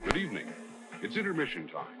It's intermission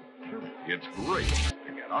time. It's great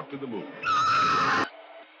to get out to the movies.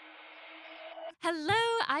 Hello,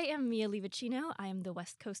 I am Mia Vicino. I am the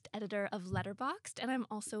West Coast editor of Letterboxd, and I'm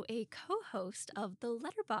also a co-host of the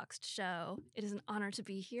Letterboxd show. It is an honor to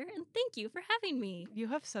be here, and thank you for having me. You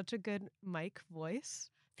have such a good mic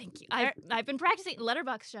voice. Thank you. I've been practicing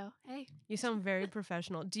Letterboxd show. Hey. You sound very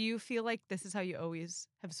professional. Do you feel like this is how you always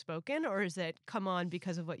have spoken, or is it come on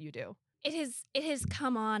because of what you do? It has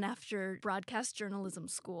come on after broadcast journalism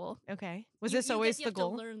school. Okay. Was this always the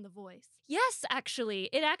goal? You have to learn the voice. Yes, actually.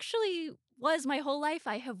 It actually was my whole life.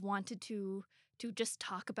 I have wanted to just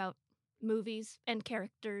talk about movies and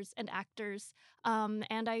characters and actors. And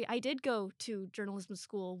I did go to journalism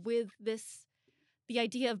school with the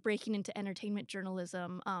idea of breaking into entertainment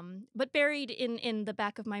journalism, but buried in the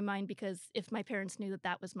back of my mind, because if my parents knew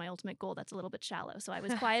that was my ultimate goal, that's a little bit shallow. So I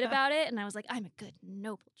was quiet about it, and I was like, I'm a good,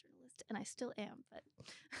 noble journalist, and I still am. But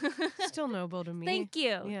still noble to me. Thank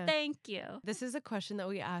you. Yeah. Thank you. This is a question that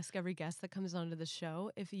we ask every guest that comes onto the show.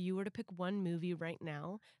 If you were to pick one movie right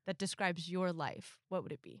now that describes your life, what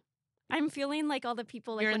would it be? I'm feeling like all the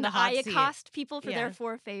people, like You're when in the I hot seat. accost people for their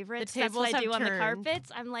four favorites, that's what I do on the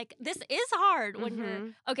carpets. I'm like, this is hard when you're...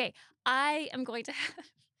 Okay, I am going to have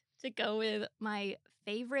to go with my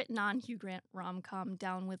favorite non-Hugh Grant rom-com,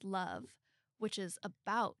 Down with Love, which is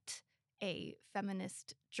about a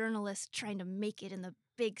feminist journalist trying to make it in the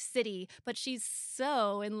big city, but she's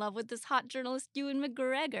so in love with this hot journalist, Ewan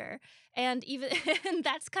McGregor. And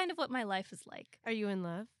that's kind of what my life is like. Are you in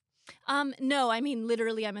love? No, I mean,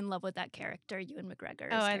 literally, I'm in love with that character, Ewan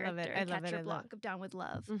McGregor's I character. love it. I love Catcher it. Block of Down with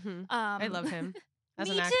Love. Mm-hmm. I love him as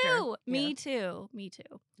an actor. Too. Me too. Me too.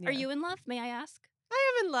 Yeah. Are you in love? May I ask?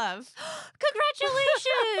 I am in love.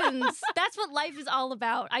 Congratulations! That's what life is all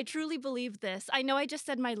about. I truly believe this. I know I just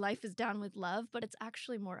said my life is down with love, but it's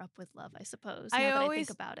actually more up with love, I suppose, now that I think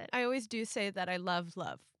about it. I always do say that I love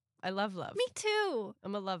love. I love love. Me too.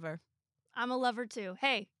 I'm a lover. I'm a lover too.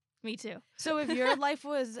 Hey, me too. So if your life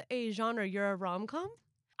was a genre, you're a rom-com?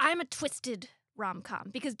 I'm a twisted rom-com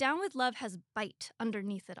because Down with Love has bite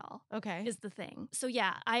underneath it all. Okay. Is the thing. So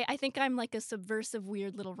yeah, I think I'm like a subversive,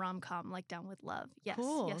 weird little rom-com like Down with Love. Yes.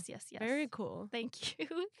 Cool. Yes. Very cool. Thank you.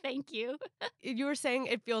 Thank you. You were saying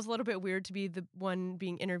it feels a little bit weird to be the one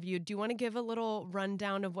being interviewed. Do you want to give a little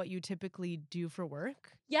rundown of what you typically do for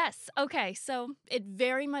work? Yes. Okay. So it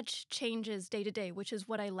very much changes day to day, which is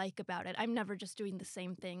what I like about it. I'm never just doing the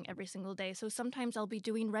same thing every single day. So sometimes I'll be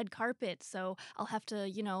doing red carpet. So I'll have to,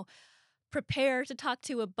 prepare to talk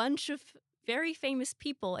to a bunch of very famous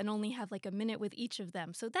people and only have like a minute with each of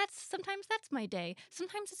them. So sometimes that's my day.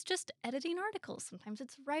 Sometimes it's just editing articles. Sometimes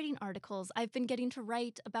it's writing articles. I've been getting to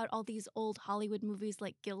write about all these old Hollywood movies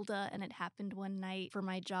like Gilda and It Happened One Night for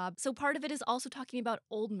my job. So part of it is also talking about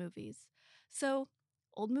old movies. So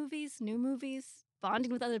old movies, new movies,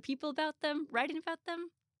 bonding with other people about them, writing about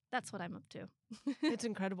them. That's what I'm up to. It's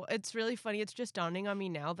incredible. It's really funny. It's just dawning on me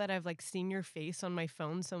now that I've seen your face on my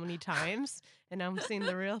phone so many times and now I'm seeing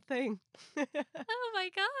the real thing. Oh my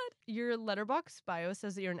God. Your Letterboxd bio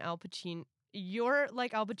says that you're an Al Pacino. You're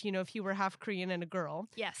like Al Pacino if he were half Korean and a girl.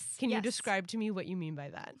 Yes. Can you describe to me what you mean by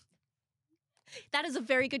that? That is a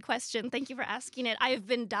very good question. Thank you for asking it. I have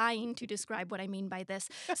been dying to describe what I mean by this.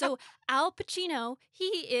 So Al Pacino, he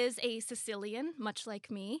is a Sicilian, much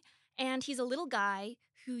like me, and he's a little guy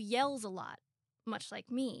who yells a lot, much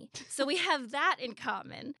like me. So we have that in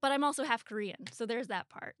common. But I'm also half Korean, so there's that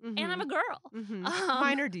part. Mm-hmm. And I'm a girl. Mm-hmm.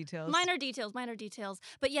 Minor details. Minor details.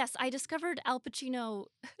 But yes, I discovered Al Pacino...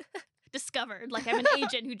 discovered, like I'm an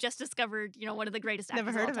agent who just discovered, one of the greatest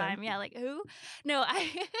actors of all time. Him. Yeah, like who? No,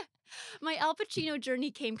 my Al Pacino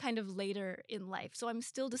journey came kind of later in life, so I'm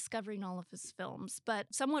still discovering all of his films. But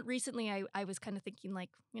somewhat recently, I was kind of thinking,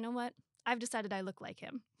 like, you know what? I've decided I look like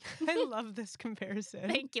him. I love this comparison.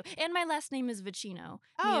 Thank you. And my last name is Vicino.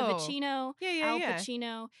 Oh. Mia Vicino, Yeah. Al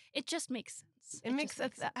Pacino. It just makes sense. It makes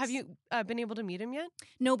sense. Have you been able to meet him yet?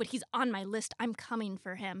 No, but he's on my list. I'm coming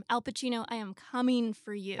for him. Al Pacino, I am coming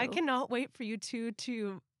for you. I cannot wait for you two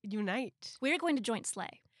to unite. We're going to joint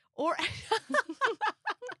slay. Or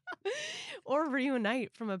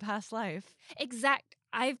reunite from a past life. Exact.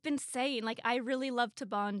 I've been saying, like, I really love to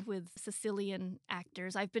bond with Sicilian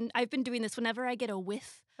actors. I've been doing this whenever I get a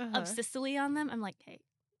whiff of Sicily on them. I'm like, hey,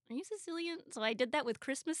 are you Sicilian? So I did that with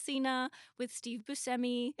Chris Messina, with Steve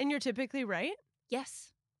Buscemi. And you're typically right?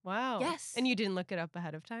 Yes. Wow. Yes. And you didn't look it up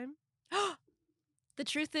ahead of time? The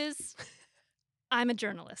truth is, I'm a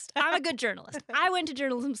journalist. I'm a good journalist. I went to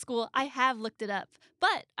journalism school. I have looked it up.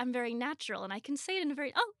 But I'm very natural, and I can say it in a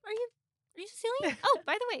very, are you Sicilian? Oh,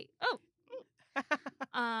 by the way,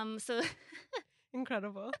 So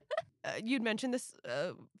Incredible. You'd mentioned this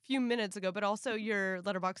a few minutes ago, but also your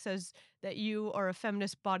Letterboxd says that you are a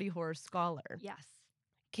feminist body horror scholar. Yes.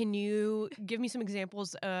 Can you give me some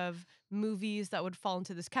examples of movies that would fall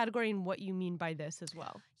into this category and what you mean by this as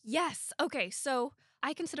well? Yes. Okay. So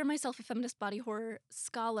I consider myself a feminist body horror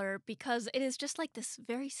scholar because it is just like this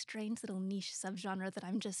very strange little niche subgenre that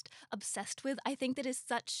I'm just obsessed with. I think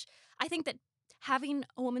that having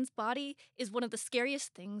a woman's body is one of the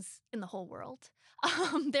scariest things in the whole world.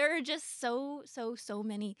 There are just so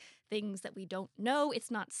many things that we don't know. It's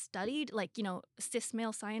not studied. Like, cis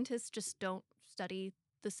male scientists just don't study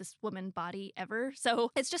the cis woman body ever.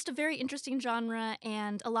 So it's just a very interesting genre,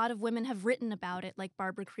 and a lot of women have written about it. Like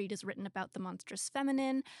Barbara Creed has written about the monstrous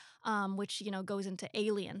feminine, which, goes into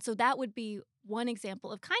Alien. So that would be one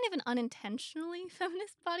example of kind of an unintentionally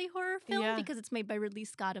feminist body horror film Yeah. because it's made by Ridley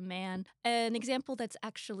Scott, a man. An example that's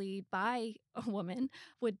actually by a woman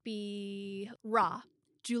would be Raw.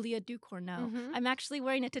 Julia Ducournau. Mhm. I'm actually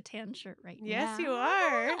wearing a Tatan shirt right now. Yes, you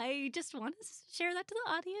are. I just want to share that to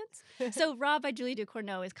the audience. So Raw by Julia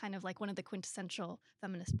Ducournau is kind of like one of the quintessential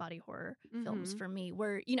feminist body horror films Mhm. for me.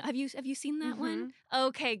 Where, have you seen that one? Mhm.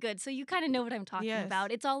 Okay, good. So you kind of know what I'm talking Yes.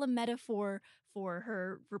 about. It's all a metaphor for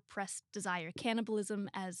her repressed desire. Cannibalism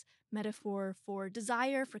as metaphor for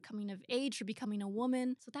desire, for coming of age, for becoming a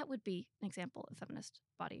woman. So that would be an example of feminist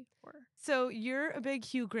body horror. So you're a big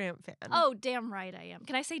Hugh Grant fan. Oh, damn right I am.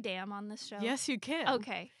 Can I say damn on this show? Yes, you can.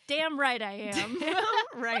 Okay. Damn right I am. Damn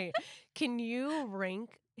right. Can you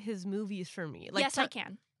rank his movies for me? Yes, I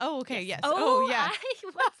can. Oh, okay. Yes. Oh, Oh, yeah.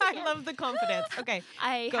 once I again. love the confidence. Okay.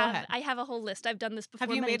 Go ahead. I have a whole list. I've done this before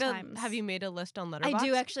Have you many made times. Have you made a list on Letterboxd? I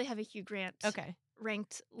do actually have a Hugh Grant Okay.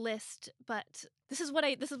 ranked list, but this is what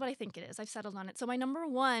I think it is. I've settled on it. So my number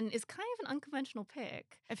one is kind of an unconventional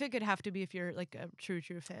pick. I think it'd have to be if you're like a true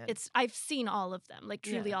fan. I've seen all of them, like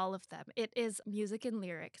truly Yeah. all of them. It is Music and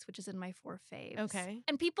Lyrics, which is in my 4 faves. Okay.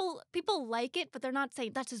 And people like it, but they're not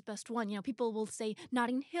saying that's his best one. People will say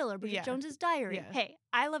Notting Hill or Bridget Yeah. Jones's Diary. Yeah. Hey,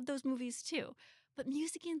 I love those movies too. But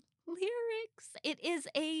Music and Lyrics, it is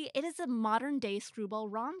a modern day screwball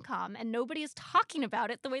rom-com, and nobody is talking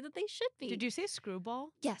about it the way that they should be. Did you say Screwball?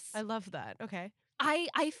 Yes. I love that. Okay.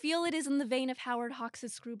 I feel it is in the vein of Howard Hawks'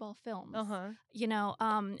 screwball films. Uh-huh.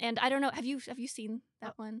 And I don't know, have you seen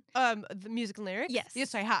that one? The Music and Lyrics? Yes.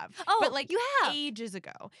 Yes, I have. Oh, but like you have. ages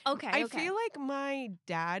ago. Okay. I feel like my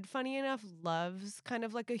dad, funny enough, loves kind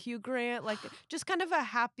of like a Hugh Grant, like just kind of a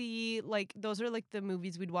happy, like those are like the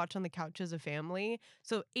movies we'd watch on the couch as a family.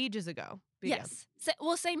 So ages ago. But yeah. Yes.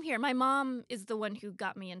 Well, same here. My mom is the one who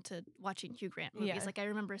got me into watching Hugh Grant movies. Yeah. Like, I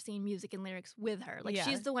remember seeing Music and Lyrics with her. Like, Yeah.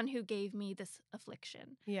 she's the one who gave me this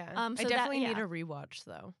affliction. Yeah. So I definitely need yeah. a rewatch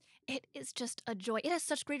though. It is just a joy. It has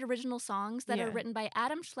such great original songs that Yeah. are written by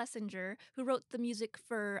Adam Schlesinger, who wrote the music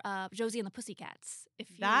for Josie and the Pussycats.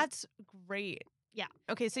 That's great. Yeah.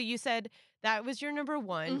 Okay, so you said that was your number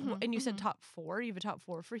one, Mhm, and you said mhm. top 4. You have a top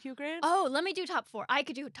 4 for Hugh Grant? Oh, let me do top 4. I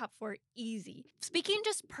could do top 4 easy. Speaking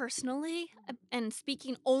just personally and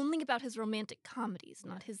speaking only about his romantic comedies,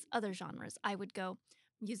 not his other genres, I would go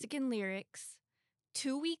Music and Lyrics,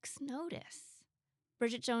 2 Weeks Notice,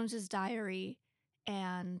 Bridget Jones's Diary,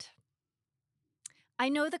 and I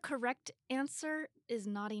know the correct answer is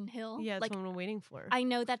Notting Hill. Yeah, that's like, what I'm waiting for. I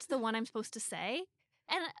know that's the one I'm supposed to say.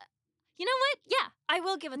 And you know what? Yeah, I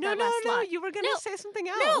will give it no, that no, last no, slot. you were going to No, say something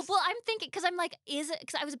else. No, well, I'm thinking, because I'm like, is it,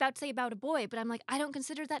 because I was about to say About a Boy, but I'm like, I don't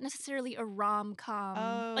consider that necessarily a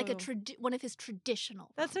rom-com, like Oh. one of his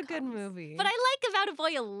traditional That's a good rom-coms. movie. But I like About a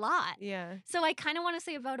Boy a lot. Yeah. So I kind of want to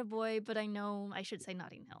say About a Boy, but I know I should say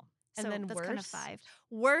Notting Hill. And So then that's kind of worst? 5.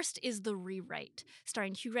 Worst is The Rewrite,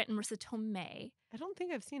 starring Hugh Grant and Marissa Tomei. I don't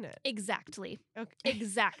think I've seen it. Exactly. Okay.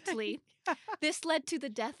 Exactly. This led to the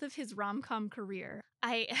death of his rom-com career.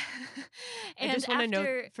 I and just want to note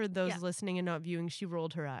after- for those yeah. listening and not viewing, she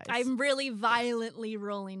rolled her eyes. I'm really violently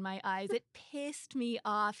rolling my eyes. It pissed me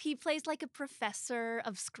off. He plays like a professor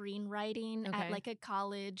of screenwriting Okay. at like a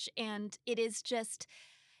college, and it is just,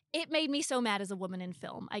 it made me so mad as a woman in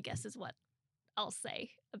film, I guess is what I'll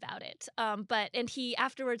say about it. And he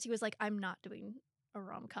afterwards he was like, I'm not doing a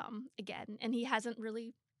rom-com again, and he hasn't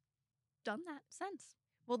really done that since.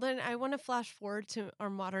 Well, then I want to flash forward to our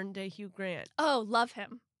modern day Hugh Grant, Oh, love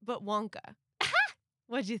him. but Wonka.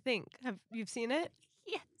 What'd you think? Have you seen it?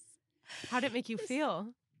 Yes. How did it make you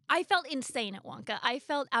feel? I felt insane at Wonka. I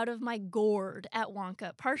felt out of my gourd at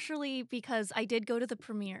Wonka, partially because I did go to the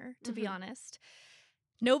premiere, to be Mhm. honest.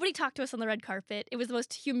 Nobody talked to us on the red carpet. It was the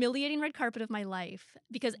most humiliating red carpet of my life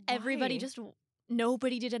because everybody Why? just,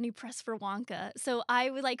 nobody did any press for Wonka. So I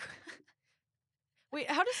would like, Wait,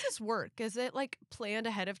 how does this work? Is it like planned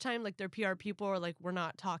ahead of time? Like their PR people are like, we're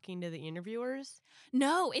not talking to the interviewers?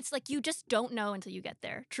 No, it's like you just don't know until you get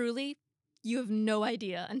there. Truly, you have no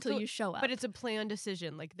idea until So- you show up. But it's a planned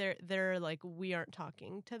decision. Like they're like, we aren't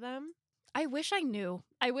talking to them. I wish I knew.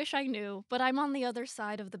 I wish I knew, but I'm on the other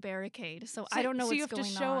side of the barricade, so I don't know so what's you have going to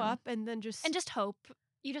show on. up and then just And just hope.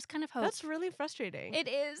 You just kind of hope. That's really frustrating. It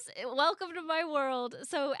is. Welcome to my world.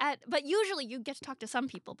 But usually you get to talk to some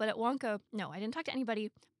people, but at Wonka, no, I didn't talk to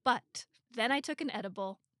anybody. But then I took an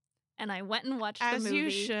edible and I went and watched As the movie.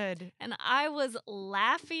 you should. And I was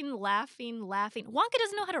laughing. Wonka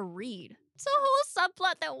doesn't know how to read. It's a whole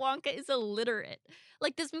subplot that Wonka is illiterate.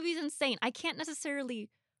 Like, this movie's insane. I can't necessarily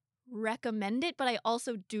recommend it, but I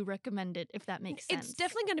also do recommend it, if that makes sense. It's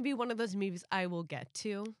definitely going to be one of those movies I will get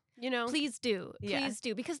to, you know? Please do. Yeah. Please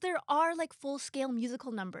do. Because there are like full-scale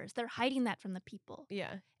musical numbers. They're hiding that from the people.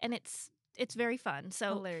 Yeah. And it's very fun.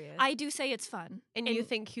 So Hilarious. I do say it's fun. And you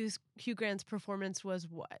think Hugh Grant's performance was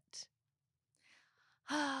what?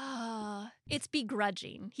 It's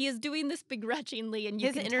begrudging. He is doing this begrudgingly, and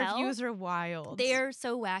His interviews are wild. They're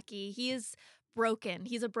so wacky. He is broken.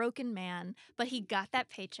 He's a broken man, but he got that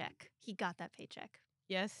paycheck.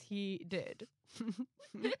 Yes, he did.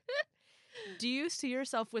 Do you see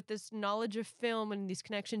yourself with this knowledge of film and these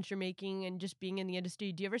connections you're making and just being in the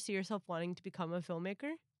industry? Do you ever see yourself wanting to become a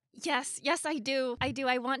filmmaker? Yes, I do.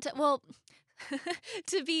 I want to. Well,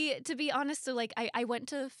 to be honest, so like I went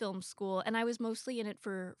to film school and I was mostly in it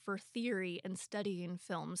for theory and studying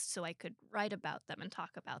films so I could write about them and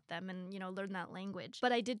talk about them and, you know, learn that language.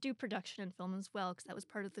 But I did do production in film as well because that was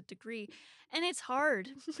part of the degree. And it's hard.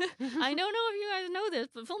 I don't know if you guys know this,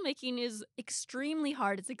 but filmmaking is extremely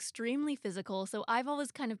hard. It's extremely physical. So I've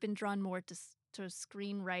always kind of been drawn more to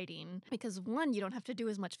screenwriting because, one, you don't have to do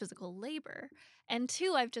as much physical labor, and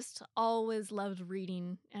two, I've just always loved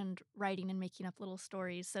reading and writing and making up little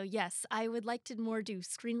stories. So yes, I would like to more do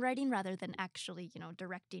screenwriting rather than actually, you know,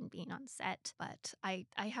 directing, being on set. But I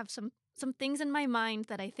have some things in my mind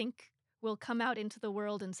that I think will come out into the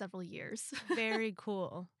world in several years. Very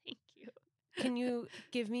cool. Thank you. Can you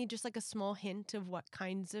give me just like a small hint of what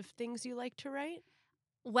kinds of things you like to write?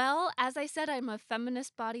 Well, as I said, I'm a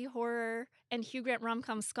feminist body horror and Hugh Grant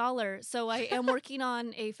rom-com scholar, so I am working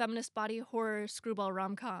on a feminist body horror screwball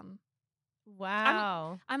rom-com.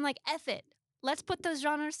 Wow. I'm like, F it. Let's put those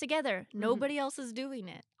genres together. Nobody else is doing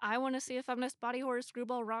it. I want to see a feminist body horror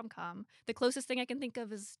screwball rom-com. The closest thing I can think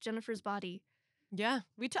of is Jennifer's Body. Yeah,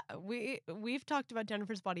 we've talked about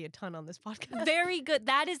Jennifer's Body a ton on this podcast. Very good.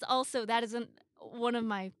 That is one of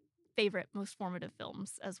my favorite, most formative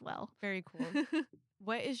films as well. Very cool.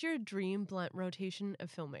 What is your dream blunt rotation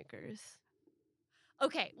of filmmakers?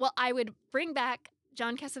 Okay, well, I would bring back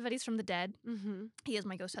John Cassavetes from the dead. Mm-hmm. He is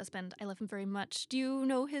my ghost husband. I love him very much. Do you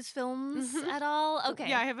know his films at all? Okay.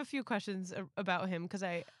 Yeah, I have a few questions about him because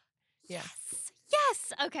Yes.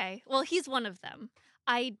 Okay. Well, he's one of them.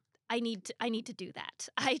 I need to do that.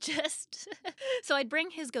 So I'd bring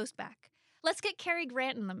his ghost back. Let's get Cary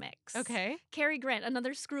Grant in the mix. Okay. Cary Grant,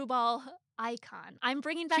 another screwball icon. I'm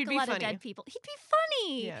bringing back a lot of dead people. He'd be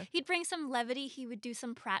funny. Yeah. He'd bring some levity. He would do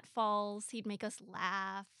some pratfalls. He'd make us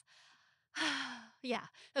laugh. Yeah.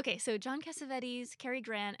 Okay, so John Cassavetes, Cary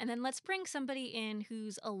Grant, and then let's bring somebody in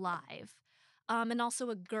who's alive. And also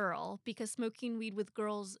a girl, because smoking weed with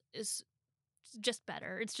girls is just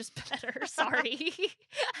better. It's just better. Sorry.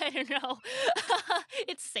 I don't know.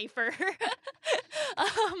 It's safer.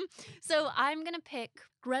 So I'm going to pick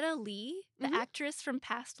Greta Lee, the actress from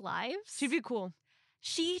Past Lives. She'd be cool.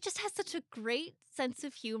 She just has such a great sense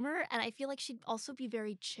of humor, and I feel like she'd also be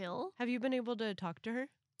very chill. Have you been able to talk to her?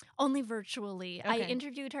 Only virtually. I Okay.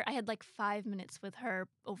 interviewed her. I had like 5 minutes with her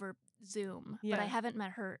over Zoom, but I Yeah. haven't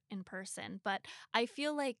met her in person. But I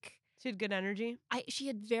feel like She had good energy. she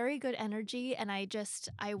had very good energy, and I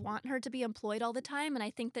want her to be employed all the time. And I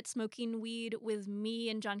think that smoking weed with me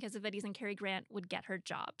and John Cassavetes and Cary Grant would get her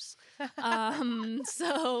jobs.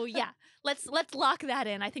 So yeah, let's lock that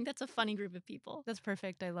in. I think that's a funny group of people. That's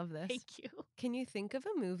perfect. I love this. Thank you. Can you think of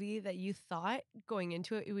a movie that you thought going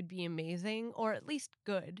into it would be amazing or at least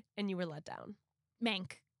good and you were let down?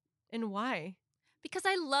 Mank. And why? Because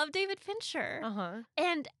I love David Fincher. Uh-huh.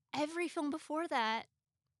 And every film before that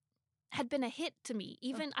had been a hit to me.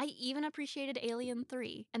 I even appreciated Alien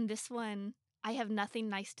 3. And this one, I have nothing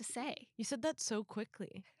nice to say. You said that so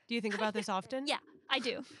quickly. Do you think about this often? Yeah, I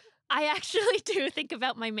do. I actually do think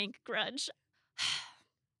about my Mank grudge.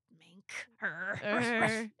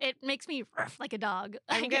 Mank. It makes me like a dog.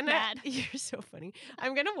 I get mad. You're so funny.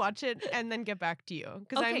 I'm gonna watch it and then get back to you.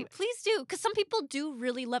 Okay, please do. Because some people do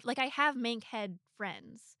really love, like I have Mank head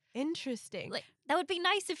friends. Interesting. Like, that would be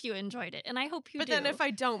nice if you enjoyed it, and I hope you but do. then if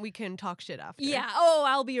I don't, we can talk shit after. Yeah, oh,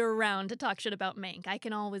 I'll be around to talk shit about Mank. I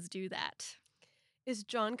can always do that. Is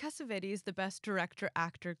John Cassavetes the best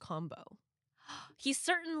director-actor combo? He's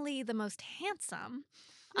certainly the most handsome.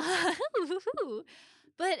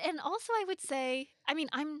 But, and also I would say, I mean,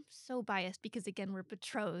 I'm so biased because, again, we're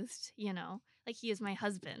betrothed, you know? Like, he is my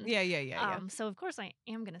husband. Yeah. So, of course, I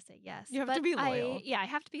am going to say yes. You have to But be loyal. I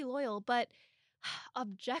have to be loyal. But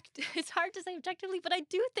it's hard to say objectively, but I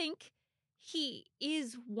do think he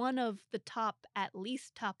is one of the at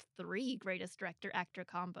least top 3 greatest director-actor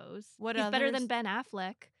combos. What He's better others? than Ben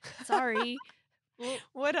Affleck. Sorry.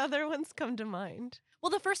 What other ones come to mind? Well,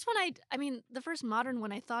 the first one I mean, the first modern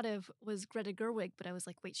one I thought of was Greta Gerwig, but I was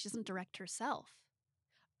like, wait, she doesn't direct herself.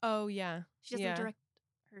 Oh, yeah. She doesn't direct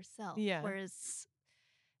herself. Yeah. Whereas,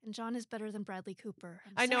 and John is better than Bradley Cooper.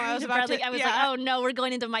 I know, sorry I was to about Bradley. to- I was yeah. like, oh no, we're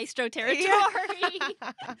going into maestro territory.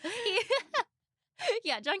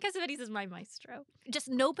 Yeah, John Cassavetes is my maestro. Just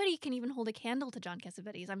nobody can even hold a candle to John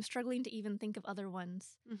Cassavetes. I'm struggling to even think of other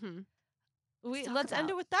ones. Mm-hmm. talk Let's end about.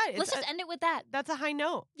 it with that. Let's just end it with that. That's a high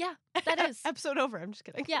note. Yeah, that is. Episode over. I'm just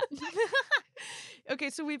kidding. Yeah.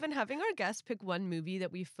 Okay, so we've been having our guests pick one movie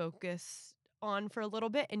that we focus on for a little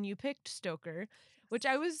bit, and you picked Stoker, which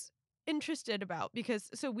I was interested about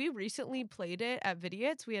because we recently played it at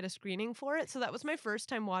Vidiots. We had a screening for it, so that was my first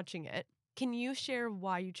time watching it. Can you share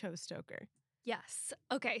why you chose Stoker? Yes.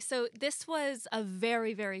 Okay, so this was a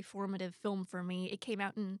very, very formative film for me. It came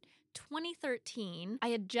out in 2013. I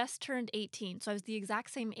had just turned 18, so I was the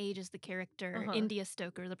exact same age as the character India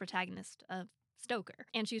Stoker, the protagonist of Stoker.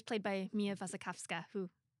 And she was played by Mia Wasikowska,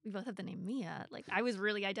 who we both have the name Mia. Like, I was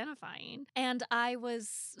really identifying. And I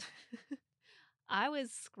was I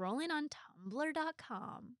was scrolling on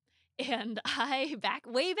tumblr.com. And way back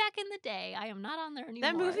in the day, I am not on there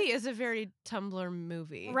anymore. That movie is a very Tumblr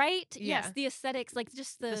movie. Right? Yeah. Yes, the aesthetics, like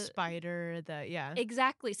just The spider, yeah.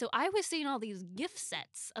 Exactly. So I was seeing all these gift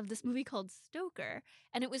sets of this movie called Stoker,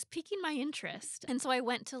 and it was piquing my interest. And so I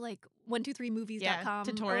went to like 123movies.com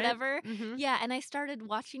to or torrent. whatever. Mhm. Yeah, and I started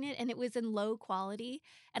watching it, and it was in low quality.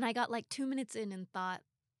 And I got like 2 minutes in and thought,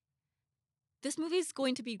 this movie's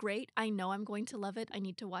going to be great. I know I'm going to love it. I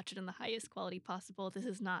need to watch it in the highest quality possible. This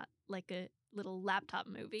is not like a little laptop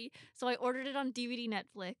movie. So I ordered it on DVD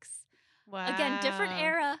Netflix. Wow. Again, different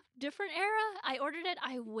era. I ordered it.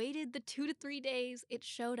 I waited the 2 to 3 days. It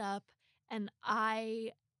showed up, and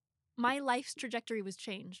my life's trajectory was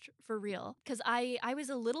changed for real. Because I was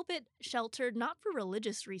a little bit sheltered, not for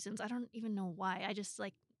religious reasons. I don't even know why. I just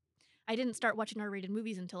I didn't start watching R-rated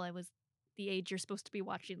movies until I was the age you're supposed to be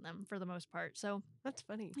watching them for the most part. So That's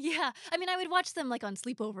funny. yeah, I mean, I would watch them like on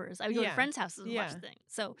sleepovers. I would go to Yeah. friends' houses and watch things.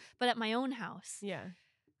 So, but at my own house, Yeah.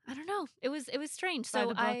 I don't know. It was strange. By So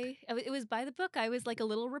the book. it was by the book. I was like a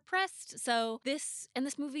little repressed. So this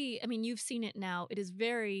movie, I mean, you've seen it now. It is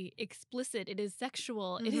very explicit. It is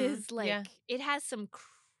sexual. It Mhm. is like Yeah. it has some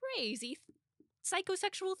crazy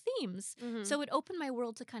psychosexual themes. Mhm. So it opened my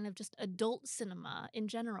world to kind of just adult cinema in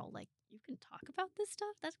general. Like, you can talk about this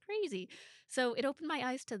stuff? That's crazy. So it opened my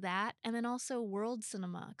eyes to that. And then also world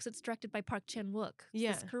cinema, because it's directed by Park Chan-wook.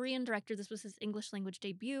 Yeah. This Korean director. This was his English language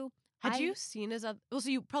debut. Had you seen his other? Well, so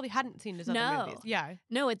you probably hadn't seen his other movies. Yeah.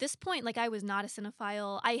 No, at this point, like, I was not a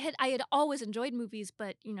cinephile. I had always enjoyed movies,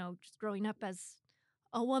 but, you know, just growing up as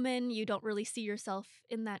a woman, you don't really see yourself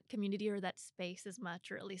in that community or that space as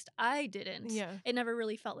much, or at least I didn't. Yeah. It never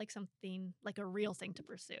really felt like something, like a real thing to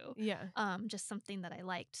pursue. Yeah. Just something that I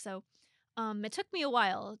liked. So it took me a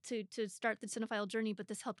while to start the cinephile journey, but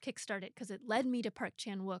this helped kickstart it because it led me to Park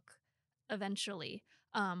Chan-wook eventually.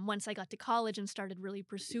 Once I got to college and started really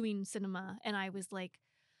pursuing cinema, and I was like,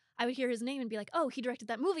 I would hear his name and be like, oh, he directed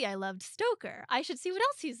that movie I loved, Stoker. I should see what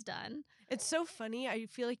else he's done. It's so funny. I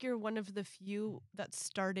feel like you're one of the few that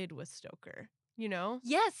started with Stoker, you know?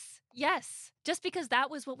 Yes. Just because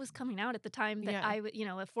that was what was coming out at the time that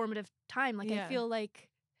Yeah. a formative time. Like, Yeah. I feel like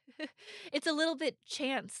it's a little bit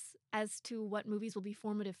chance as to what movies will be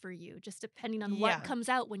formative for you, just depending on Yeah. what comes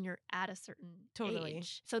out when you're at a certain Totally.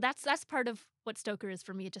 age. So that's part of what Stoker is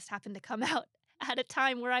for me. It just happened to come out at a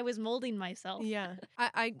time where I was molding myself. Yeah.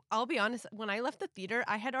 I'll be honest, when I left the theater,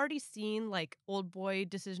 I had already seen like Old Boy,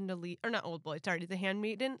 Decision to Leave, or not Old Boy, sorry, The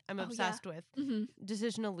Handmaiden. I'm Oh, yeah. obsessed with Hmm.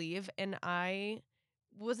 Decision to Leave, and I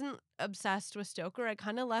wasn't obsessed with Stoker. I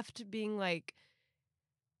kind of left being like,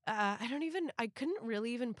 I couldn't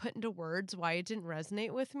really even put into words why it didn't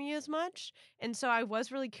resonate with me as much. And so I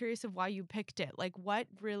was really curious of why you picked it. Like, what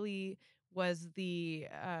really was the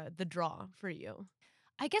draw for you?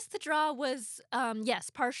 I guess the draw was, yes,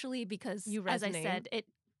 partially because, You as I resonate. said, it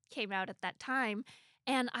came out at that time.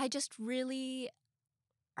 And I just really,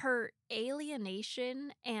 her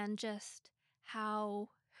alienation and just how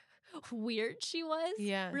weird she was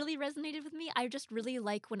Yeah. really resonated with me. I just really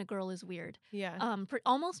like when a girl is weird. Yeah.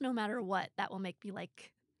 Almost no matter what, that will make me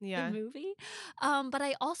like the Yeah. movie. But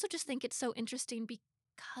I also just think it's so interesting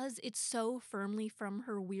because it's so firmly from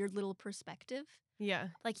her weird little perspective. Yeah.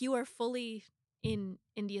 Like you are fully in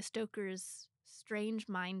India Stoker's strange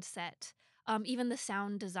mindset. Even the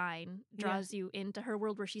sound design draws you into her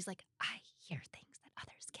world where she's like, I hear things that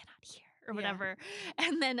others cannot hear or Yeah. whatever.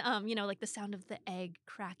 And then, like the sound of the egg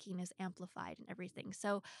cracking is amplified and everything.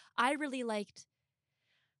 So I really liked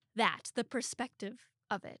that, the perspective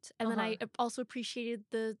of it. And then I also appreciated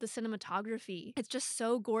the cinematography. It's just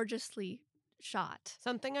so gorgeously shot.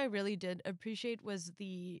 Something I really did appreciate was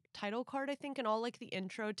the title card, I think, and all like the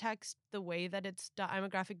intro text, the way that it's done. I'm a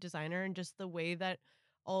graphic designer, and just the way that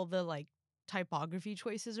all the like typography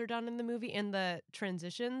choices are done in the movie and the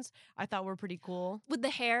transitions I thought were pretty cool. With the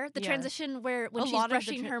hair, the transition where when A she's lot of the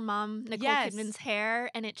brushing her mom, Nicole Yes. Kidman's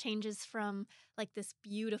hair, and it changes from like this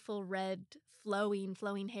beautiful red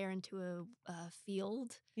flowing hair into a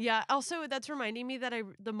field. Yeah. Also, that's reminding me that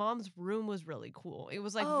the mom's room was really cool. It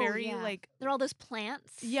was like very like there are all those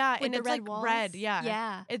plants. yeah, with and the it's red like walls. red. Yeah.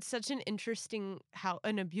 Yeah. It's such an interesting house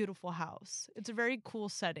and a beautiful house. It's a very cool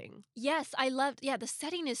setting. Yes, I loved. Yeah, the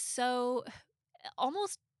setting is so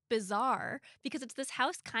almost bizarre because it's this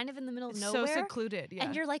house kind of in the middle of It's nowhere. so secluded. Yeah.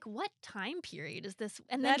 And you're like, what time period is this?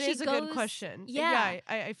 And that then she is a goes, good question. Yeah.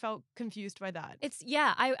 I felt confused by that.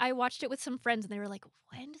 I watched it with some friends and they were like,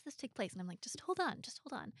 when does this take place? And I'm like, just hold on.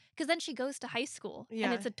 Because then she goes to high school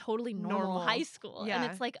and it's a totally normal high school. Yeah.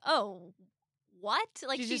 And it's like, oh, what?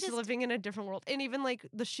 Like she's just living in a different world. And even like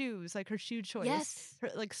the shoes, like her shoe choice, Yes. her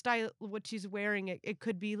like style, what she's wearing, it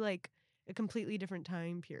could be like a completely different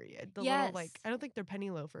time period. The little like, I don't think they're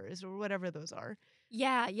penny loafers or whatever those are.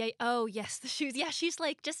 Yeah. Oh, yes, the shoes. Yeah, she's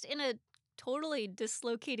like just in a totally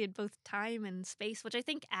dislocated both time and space, which I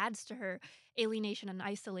think adds to her alienation and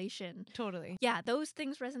isolation. Totally. Yeah, those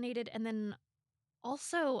things resonated. And then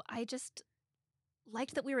also, I just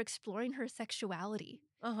liked that we were exploring her sexuality.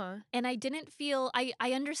 And I didn't feel,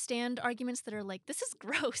 I understand arguments that are like, this is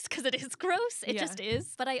gross, because it is gross. It just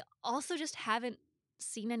is. But I also just haven't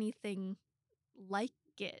seen anything like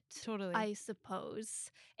it. Totally. I suppose.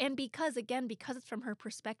 And because it's from her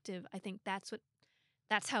perspective, I think that's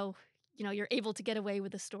how, you're able to get away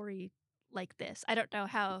with a story like this. I don't know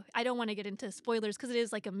how. I don't want to get into spoilers because it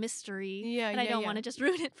is like a mystery. Yeah, and I don't want to just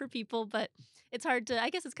ruin it for people, but it's hard to, I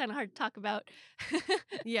guess it's kind of hard to talk about.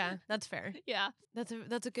 Yeah, that's fair. Yeah. That's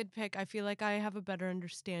a good pick. I feel like I have a better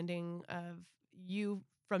understanding of you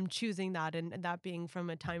from choosing that and that being from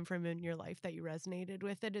a time frame in your life that you resonated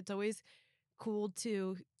with it. It's always cool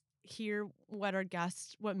to hear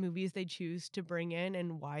what movies they choose to bring in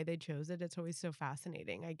and why they chose it. It's always so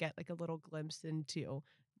fascinating. I get like a little glimpse into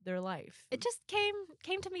their life. It just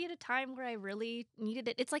came to me at a time where I really needed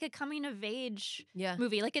it. It's like a coming of age Yeah.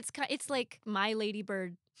 movie. Like it's like My Lady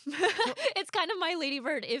Bird. It's kind of My Lady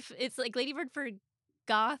Bird if it's like Lady Bird for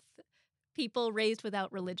goth people raised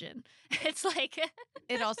without religion. It's like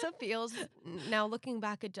it also feels, now looking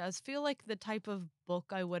back, it does feel like the type of book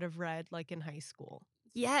I would have read like in high school.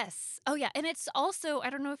 Yes. Oh, yeah. And it's also, I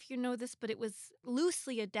don't know if you know this, but it was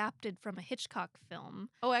loosely adapted from a Hitchcock film.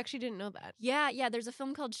 Oh, I actually didn't know that. Yeah. There's a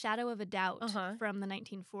film called Shadow of a Doubt from the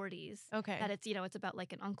 1940s. Okay. That it's about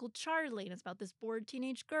like an Uncle Charlie and it's about this bored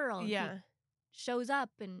teenage girl. Yeah. Who shows up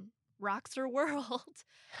and rocks her world.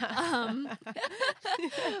 But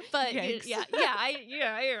Yikes.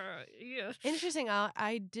 yeah. Interesting.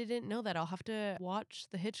 I didn't know that. I'll have to watch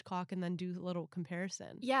the Hitchcock and then do a little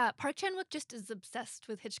comparison. Yeah, Park Chan-wook just is obsessed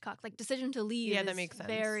with Hitchcock. Like Decision to Leave that makes sense.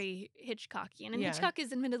 Very Hitchcockian. And Hitchcock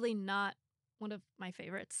is admittedly not one of my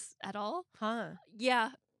favorites at all. Huh. Yeah.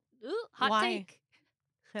 Ooh, hot take.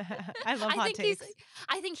 I love hot takes.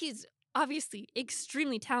 I think he's obviously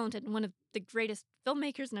extremely talented and one of the greatest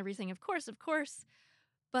filmmakers and everything, of course.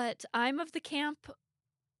 But I'm of the camp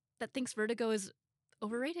that thinks Vertigo is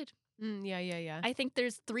overrated. Yeah. I think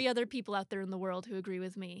there's 3 other people out there in the world who agree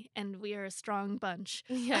with me, and we are a strong bunch.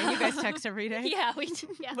 Yeah, you guys text every day. Yeah, we do.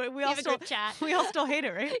 Yeah. But we all still chat. We all still hate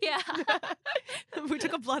it, right? Yeah. We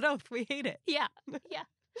took a blood oath. We hate it. Yeah.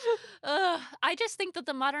 I just think that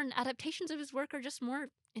the modern adaptations of his work are just more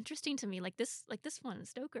interesting to me. Like this one,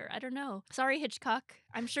 Stoker. I don't know. Sorry, Hitchcock.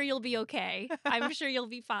 I'm sure you'll be okay. I'm sure you'll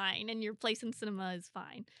be fine, and your place in cinema is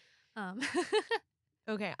fine.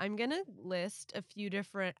 Okay, I'm gonna list a few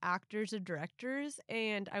different actors or directors,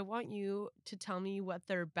 and I want you to tell me what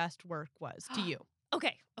their best work was to you.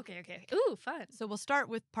 Okay. Ooh, fun. So we'll start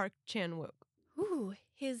with Park Chan-wook. Ooh,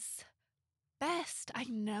 his best. I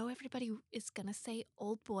know everybody is going to say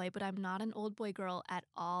Old Boy, but I'm not an Old Boy girl at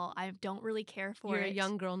all. I don't really care for You're it. a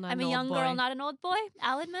young girl, not I'm an a old young boy. girl, not an old boy.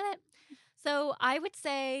 I'll admit it. So I would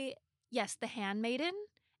say, yes, The Handmaiden,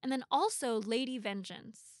 and then also Lady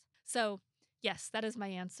Vengeance. So, yes, that is my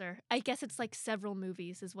answer. I guess it's like several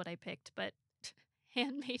movies is what I picked, but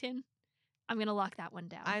Handmaiden, I'm going to lock that one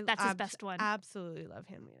down. That's his best one. Absolutely love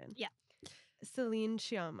Handmaiden. Yeah. Celine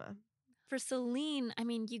Sciamma. For Celine, I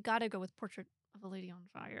mean, you got to go with Portrait of a Lady on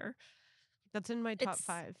Fire. That's in my top It's-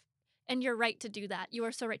 5. And you're right to do that. You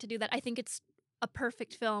are so right to do that. I think it's a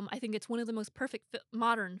perfect film. I think it's one of the most perfect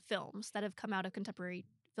modern films that have come out of contemporary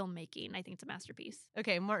filmmaking. I think it's a masterpiece.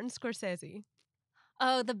 Okay, Martin Scorsese.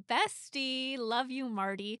 Oh, the bestie. Love you,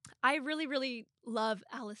 Marty. I really, really love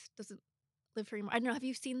Alice Doesn't Live Here Anymore. I don't know. Have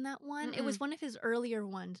you seen that one? It was one of his earlier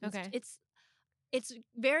ones. Okay. It's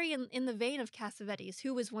very in the vein of Cassavetes,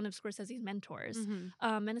 who was one of Scorsese's mentors.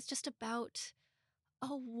 And it's just about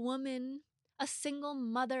a woman, a single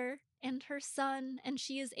mother and her son, and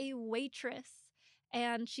she is a waitress.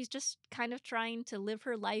 And she's just kind of trying to live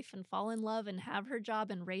her life and fall in love and have her job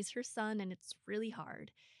and raise her son, and it's really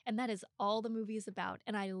hard. And that is all the movie is about,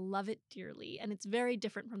 and I love it dearly. And it's very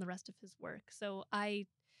different from the rest of his work. So I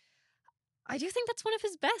do think that's one of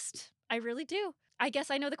his best. I really do. I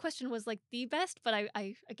guess I know the question was like the best, but I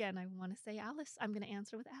want to say Alice. I'm going to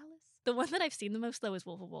answer with Alice. The one that I've seen the most, though, is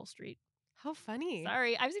Wolf of Wall Street. How funny.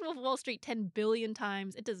 Sorry, I've seen Wolf of Wall Street 10 billion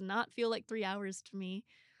times. It does not feel like 3 hours to me.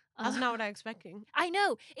 That's not what I was expecting. I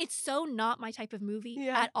know. It's so not my type of movie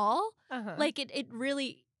Yeah. at all. Uh-huh. Like, it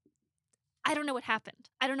really... I don't know what happened.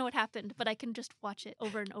 But I can just watch it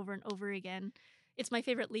over and over and over again. It's my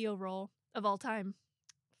favorite Leo role of all time.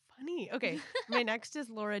 Funny. Okay, my next is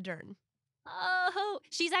Laura Dern. Oh,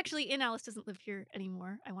 she's actually in Alice Doesn't Live Here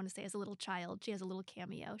Anymore, I want to say, as a little child. She has a little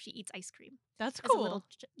cameo. She eats ice cream. That's As a cool. little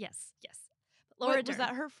yes. But Laura Dern. Was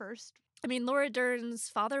that her first? I mean, Laura Dern's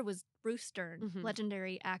father was Bruce Dern, Mhm.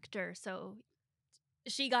 legendary actor. So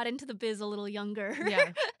she got into the biz a little younger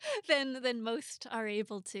Yeah. than most are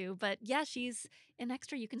able to. But yeah, she's an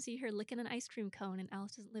extra. You can see her licking an ice cream cone in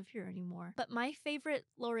Alice Doesn't Live Here Anymore. But my favorite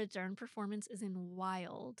Laura Dern performance is in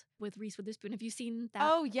Wild with Reese Witherspoon. Have you seen that?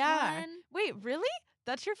 Oh, yeah. one? Wait, really?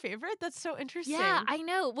 That's your favorite? That's so interesting. Yeah, I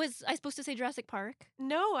know. Was I supposed to say Jurassic Park?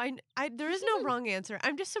 No, there is no wrong answer.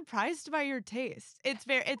 I'm just surprised by your taste.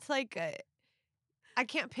 It's like I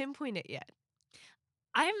can't pinpoint it yet.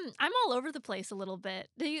 I'm all over the place a little bit.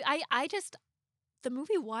 The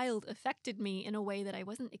movie Wild affected me in a way that I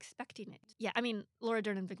wasn't expecting it. Yeah, I mean, Laura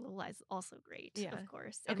Dern in Big Little Lies is also great, Yeah. of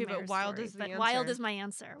course. and Okay, but Marriage Wild Story, is the but Wild answer. is my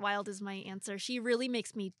answer. Wild is my answer. She really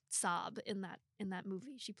makes me sob in that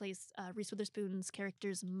movie. She plays Reese Witherspoon's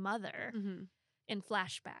character's mother Mhm. in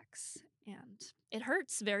flashbacks, and it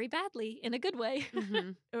hurts very badly in a good way.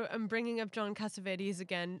 Mhm. I'm bringing up John Cassavetes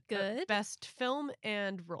again. Good. Best film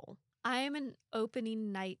and role. I am an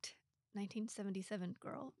opening night 1977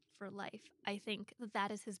 girl for life. I think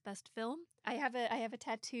that is his best film. I have a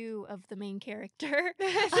tattoo of the main character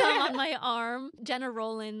on my arm. Jenna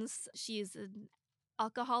Rollins, she is an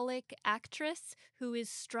alcoholic actress who is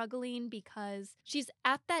struggling because she's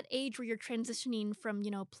at that age where you're transitioning from,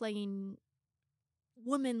 playing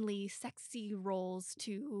womanly, sexy roles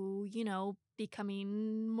to,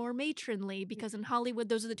 becoming more matronly, because in Hollywood,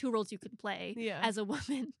 those are the two roles you can play Yeah. as a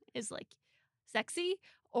woman, is like sexy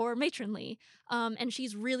or matronly. And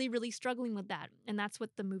she's really, really struggling with that. And that's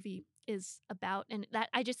what the movie is about. And that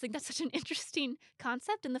I just think that's such an interesting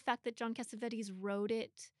concept. And the fact that John Cassavetes wrote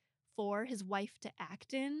it for his wife to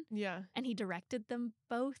act in, Yeah. and he directed them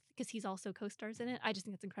both because he's also co-stars in it. I just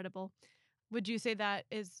think that's incredible. Would you say that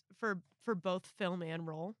is for both film and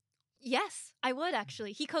role? Yes, I would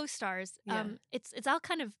actually. He co-stars. Yeah. It's all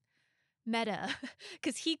kind of meta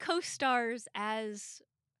because he co-stars as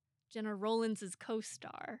Jenna Rollins'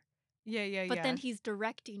 co-star, Yeah. but then he's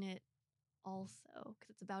directing it also because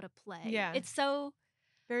it's about a play. Yeah. It's so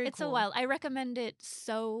Very it's cool. so wild. I recommend it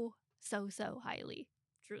so highly.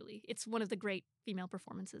 Truly, it's one of the great female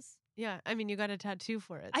performances. Yeah, I mean, you got a tattoo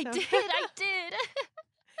for it. I so. did.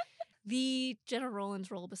 The Jenna Rollins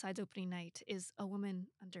role besides opening night is a woman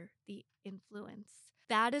under the influence.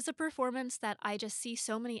 That is a performance that I just see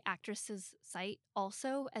so many actresses cite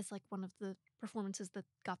also as like one of the performances that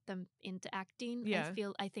got them into acting. Yeah.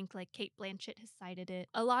 I think like Cate Blanchett has cited it.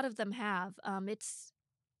 A lot of them have. It's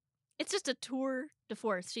just a tour de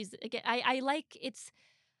force. She's again. I like it's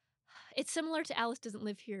similar to Alice Doesn't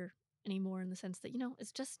Live Here Anymore in the sense that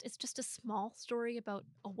it's just a small story about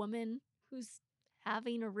a woman who's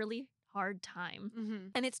having a really hard time, Mm-hmm.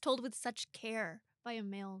 and it's told with such care by a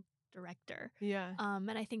male director. Yeah.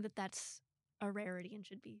 And I think that that's a rarity and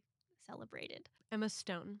should be celebrated. Emma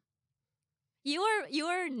Stone. You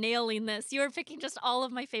are nailing this. You are picking just all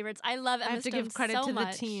of my favorites. I love Emma I have to Stone give credit so to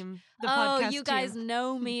much. the team, the Oh, podcast you guys team.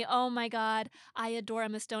 know me. Oh my God. I adore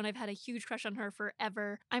Emma Stone. I've had a huge crush on her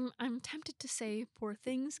forever. I'm tempted to say Poor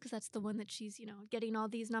Things because that's the one that she's, getting all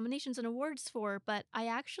these nominations and awards for. But I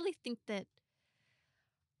actually think that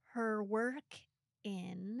her work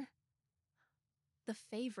in The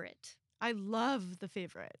Favorite. I love The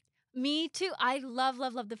Favorite. Me too. I love,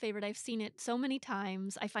 love, love The Favorite. I've seen it so many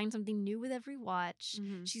times. I find something new with every watch.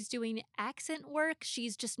 Mhm. She's doing accent work.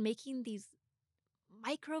 She's just making these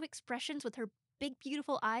micro expressions with her big,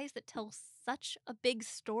 beautiful eyes that tell such a big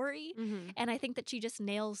story. Mhm. And I think that she just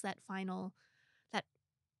nails that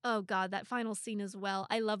oh God, that final scene as well.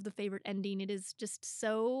 I love The Favorite ending. It is just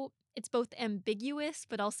so, it's both ambiguous,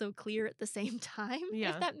 but also clear at the same time,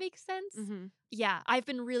 Yeah. if that makes sense. Mhm. Yeah, I've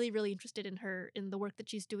been really, really interested in her, in the work that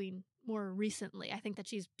she's doing more recently. I think that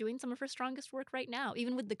she's doing some of her strongest work right now,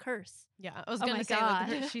 even with The Curse. Yeah, I was Oh gonna my say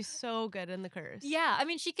God. she's so good in The Curse. Yeah, I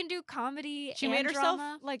mean, she can do comedy She and made herself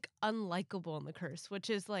drama. like unlikable in The Curse, which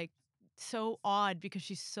is like so odd because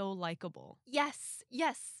she's so likable. Yes,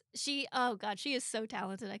 yes. Oh God, she is so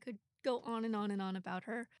talented. I could go on and on and on about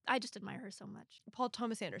her. I just admire her so much. Paul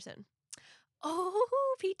Thomas Anderson. Oh,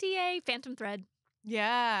 PTA, Phantom Thread.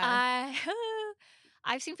 Yeah.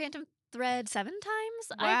 I've seen Phantom Thread 7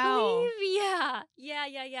 times, Wow. I believe.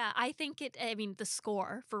 Yeah. I think the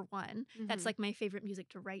score, for one, that's Mhm. like my favorite music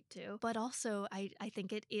to write to. But also, I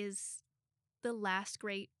think it is the last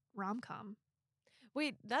great rom-com.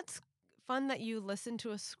 Wait, that's fun that you listen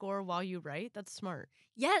to a score while you write. That's smart.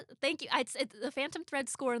 Yeah, thank you. The Phantom Thread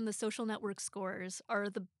score and the Social Network scores are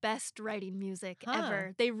the best writing music Huh.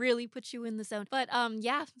 ever. They really put you in the zone. But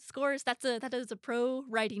yeah, scores. That is a pro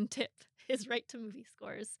writing tip. Is write to movie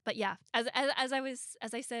scores. But yeah, as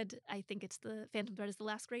I said, I think it's the Phantom Thread is the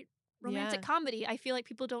last great romantic comedy. I feel like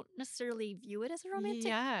people don't necessarily view it as a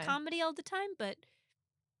romantic comedy all the time, but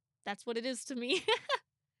that's what it is to me.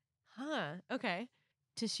 Huh. Okay.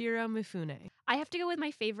 Toshiro Mifune. I have to go with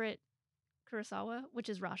my favorite Kurosawa, which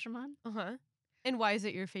is Rashomon. Uh-huh. And why is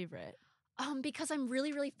it your favorite? Because I'm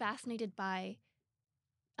really, really fascinated by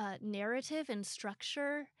narrative and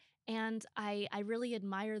structure, and I really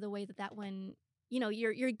admire the way that one,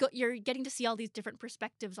 you're getting to see all these different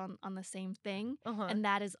perspectives on the same thing, Uh-huh. and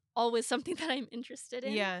that is always something that I'm interested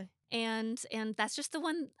in. Yeah. And that's just the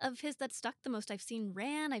one of his that stuck the most. I've seen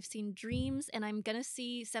Ran, I've seen Dreams, and I'm gonna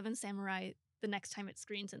see Seven Samurai the next time it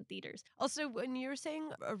screens in theaters. Also, when you're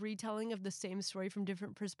saying a retelling of the same story from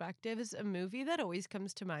different perspectives, a movie that always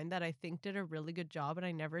comes to mind that I think did a really good job and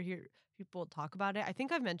I never hear people talk about it. I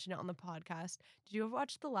think I've mentioned it on the podcast. Did you ever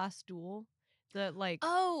watch The Last Duel?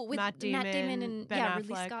 With Matt Damon and Ben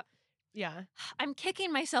Ridley Affleck. Scott. Yeah. I'm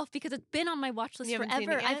kicking myself because it's been on my watch list You haven't seen it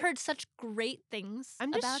forever. yet? I've heard such great things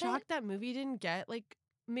I'm just about shocked it. that movie didn't get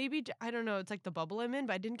maybe, I don't know, it's like the bubble I'm in,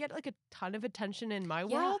 but I didn't get a ton of attention in my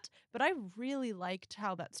world. But I really liked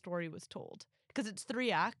how that story was told because it's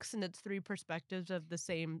 3 acts and it's 3 perspectives of the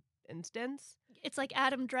same instance. It's like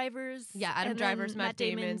Adam Driver's. Yeah, Adam and Driver's, then Matt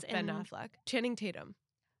Damon's, Ben and Affleck. Channing Tatum.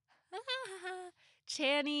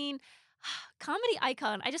 Channing, comedy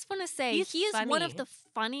icon. I just want to say He's he is one of funny. the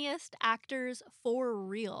funniest actors for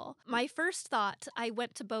real. My first thought, I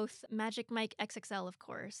went to both Magic Mike XXL, of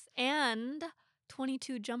course, and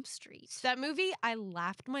 22 Jump Street. That movie, I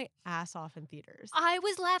laughed my ass off in theaters. I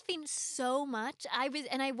was laughing so much. I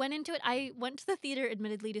went into it. I went to the theater,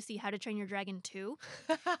 admittedly, to see How to Train Your Dragon 2.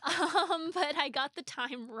 But I got the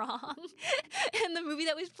time wrong. And the movie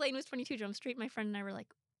that was playing was 22 Jump Street. My friend and I were like,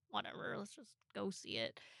 whatever, let's just go see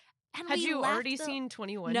it. And Had we you laughed already seen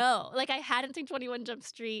 21? No, I hadn't seen 21 Jump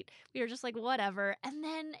Street. We were just like, whatever. And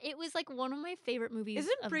then it was one of my favorite movies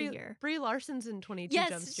of the year. Brie Larson's in 22 Yes,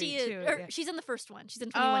 Jump Street she is. too? Or she's in the first one. She's in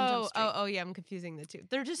 21 Jump Street. Oh, yeah, I'm confusing the two.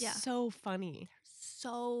 They're just so funny.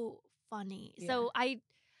 So funny. Yeah. So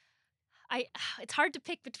it's hard to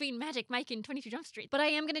pick between Magic Mike and 22 Jump Street, but I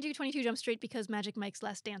am going to do 22 Jump Street because Magic Mike's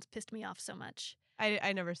Last Dance pissed me off so much.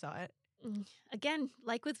 I never saw it. Again,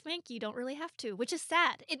 like with Mank, you don't really have to, which is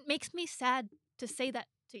sad. It makes me sad to say that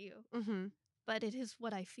to you, but it is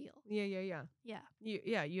what I feel. Yeah.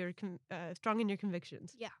 You're strong in your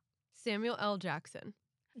convictions. Yeah. Samuel L. Jackson.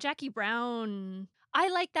 Jackie Brown. I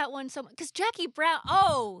like that one so much because Jackie Brown.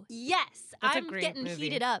 Oh yes, That's a I'm great getting movie.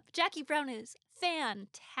 heated up. Jackie Brown is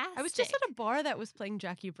fantastic. I was just at a bar that was playing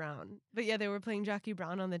Jackie Brown, but yeah, they were playing Jackie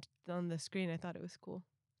Brown on the screen. I thought it was cool.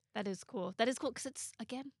 That is cool. That is cool because it's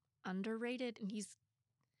again underrated and he's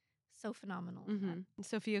so phenomenal.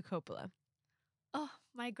 Sofia Coppola. Oh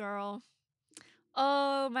my girl.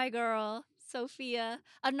 Oh my girl. Sophia,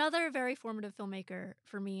 another very formative filmmaker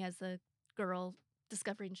for me as a girl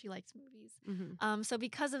discovering she likes movies. Mm-hmm. So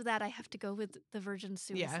because of that, I have to go with The Virgin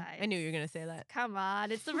Suicides. Yeah, I knew you were going to say that. Come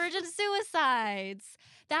on, it's The Virgin Suicides.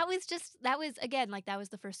 That was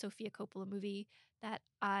the first Sofia Coppola movie that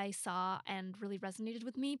I saw and really resonated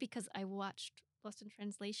with me because I watched Lost in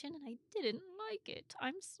Translation and I didn't like it.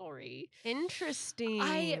 I'm sorry. Interesting.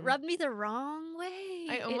 It rubbed me the wrong way.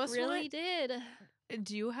 I almost it really did.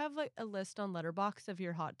 Do you have like a list on Letterboxd of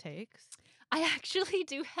your hot takes? I actually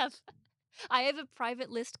do have. I have a private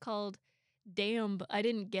list called "Damn, I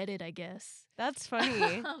didn't get it." I guess That's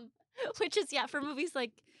funny. Which is for movies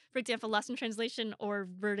like, for example, Lost in Translation or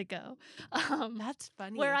Vertigo. That's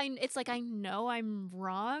funny. Where it's like I know I'm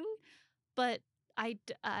wrong, but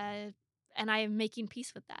and I am making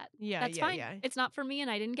peace with that. That's fine. Yeah. It's not for me,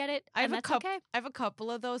 and I didn't get it. I have okay. I have a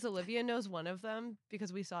couple of those. Olivia knows one of them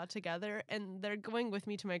because we saw it together, and they're going with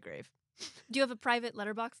me to my grave. Do you have a private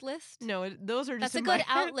Letterboxd list? No, those are just. That's a good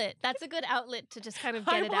outlet. That's a good outlet to just kind of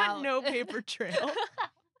get it out. I want no paper trail.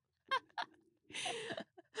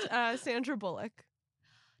 Sandra Bullock.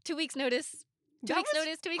 2 weeks notice. 2 weeks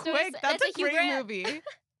notice. 2 weeks Quick. notice. That's a Hugh great Grant movie.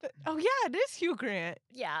 Oh yeah, it is Hugh Grant.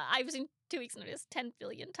 Yeah, I've seen 2 weeks notice 10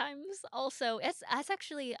 billion times. Also, that's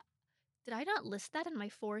actually. Did I not list that in my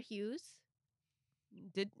 4 Hues?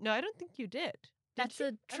 No, I don't think you did. That's a I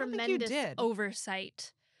don't think you tremendous did.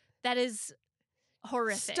 oversight. That is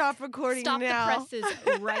horrific. Stop recording Stop now. the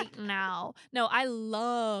presses right now. No, I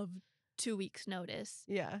love 2 weeks notice.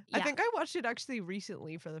 Yeah. I think I watched it actually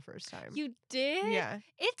recently for the first time. You did? Yeah.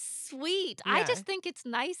 It's sweet. Yeah. I just think it's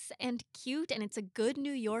nice and cute, and it's a good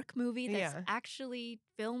New York movie that's actually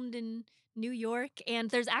filmed in New York.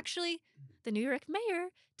 And there's actually the New York mayor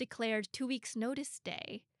declared 2 weeks notice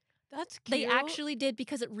day. That's cute. They actually did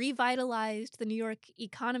because it revitalized the New York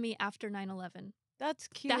economy after 9/11. That's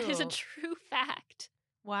cute. That is a true fact.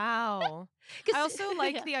 Wow. I also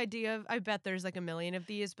like the idea of, I bet there's like a million of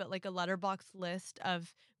these, but like a Letterboxd list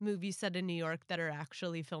of movies set in New York that are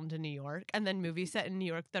actually filmed in New York, and then movies set in New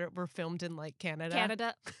York that were filmed in like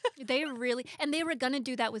Canada. They were going to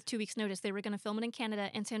do that with 2 weeks notice. They were going to film it in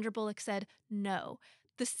Canada, and Sandra Bullock said, no,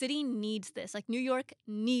 the city needs this. Like, New York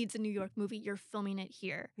needs a New York movie. You're filming it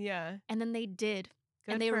here. Yeah. And then they did.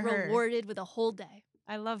 Good and they were for her. rewarded with a whole day.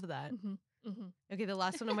 I love that. Mm-hmm. Mm-hmm. Okay, the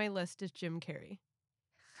last one on my list is Jim Carrey.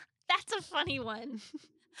 That's a funny one.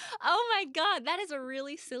 Oh my God, that is a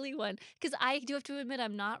really silly one. Because I do have to admit,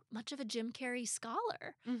 I'm not much of a Jim Carrey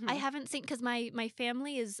scholar. Mm-hmm. I haven't seen, because my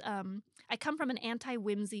family is, I come from an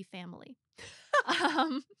anti-whimsy family.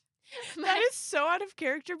 That is so out of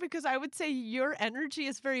character because I would say your energy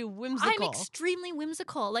is very whimsical. I'm extremely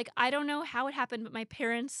whimsical. Like, I don't know how it happened, but my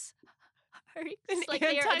parents are like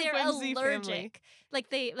they're anti-whimsy allergic.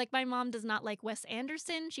 Family. Like my mom does not like Wes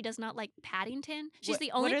Anderson. She does not like Paddington. She's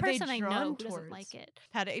the only person I know who doesn't like it.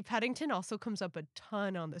 Paddington also comes up a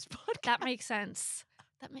ton on this podcast. That makes sense.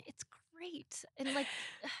 It's great. And like,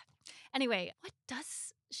 anyway, what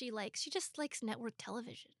does she like? She just likes network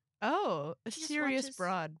television. Oh, a serious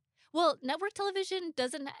broad. Well, network television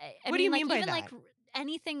doesn't. What do you mean by even that? Like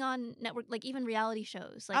anything on network, like even reality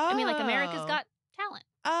shows. Like I mean, like America's Got Talent.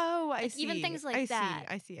 Oh, I see. Even things like that.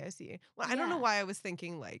 I see. Well, I don't know why I was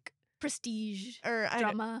thinking like prestige or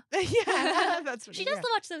drama. Yeah, that's what she does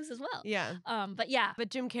watch those as well. Yeah. But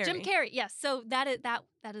Jim Carrey. Jim Carrey, yes. So that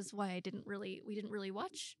is why we didn't really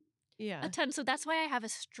watch a ton. So that's why I have a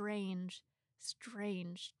strange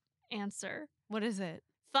answer. What is it?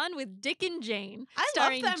 Fun with Dick and Jane. I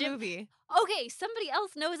love that movie. Okay, somebody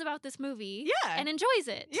else knows about this movie. Yeah. And enjoys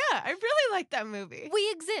it. Yeah, I really like that movie. We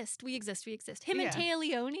exist. Him and Téa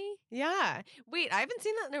Leoni. Yeah. Wait, I haven't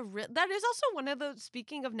seen that in that is also one of those,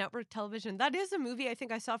 speaking of network television, that is a movie I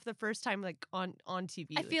think I saw for the first time like on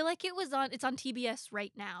TV. I feel like it's on TBS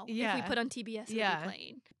right now. Yeah. If we put on TBS, it'll be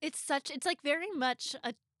playing. It's like very much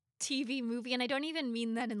a TV movie, and I don't even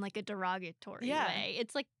mean that in like a derogatory way.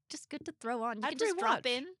 It's like just good to throw on. You can just drop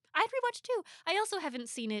in. I'd rewatch too. I also haven't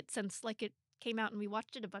seen it since like it came out and we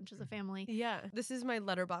watched it a bunch as a family. Yeah. This is my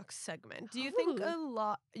Letterboxd segment. Do you think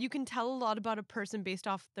you can tell a lot about a person based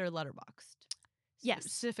off their Letterboxd? Yes.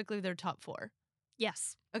 Specifically their top 4.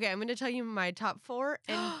 Yes. Okay, I'm going to tell you my top 4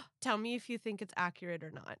 and tell me if you think it's accurate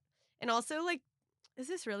or not. And also like, is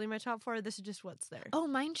this really my top 4 or this is just what's there? Oh,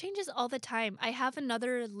 mine changes all the time. I have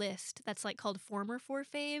another list that's like called former 4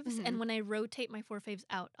 faves. And when I rotate my 4 faves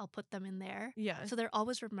out, I'll put them in there. Yeah. So they're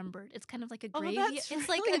always remembered. It's kind of like a graveyard. It's really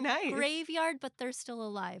like a nice. graveyard, but they're still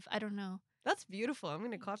alive. I don't know. That's beautiful. I'm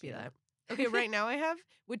going to copy that. Okay, right now I have,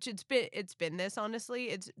 which it's been this,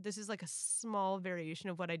 honestly. This is like a small variation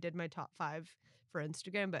of what I did my top 5 for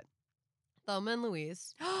Instagram, but Thelma and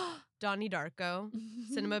Louise, Donnie Darko,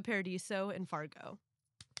 Cinema Paradiso, and Fargo.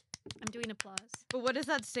 I'm doing applause. But what does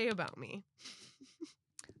that say about me?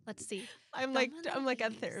 Let's see. I'm like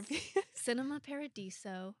at therapy. Cinema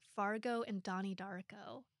Paradiso, Fargo, and Donnie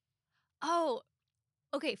Darko. Oh,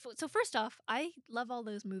 okay. So first off, I love all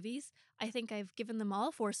those movies. I think I've given them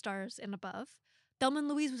all 4 stars and above. Thelma and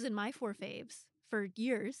Louise was in my 4 faves for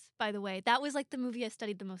years, by the way. That was like the movie I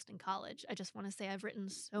studied the most in college. I just want to say I've written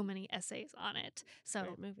so many essays on it. So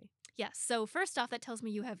Great movie. yes. So first off, that tells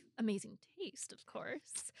me you have amazing taste, of course.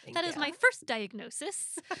 Thank That is ya. my first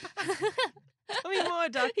diagnosis. Tell me more,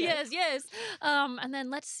 doctor. Yes. And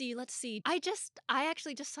then let's see. I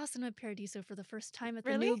actually just saw Cinema Paradiso for the first time at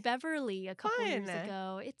the New Really? Beverly a couple years Fun.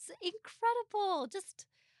 ago. It's incredible.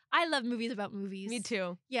 I love movies about movies. Me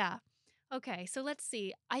too. Yeah. Okay, so let's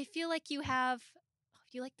see. I feel like you have.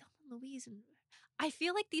 Do you like Thelma and Louise? And I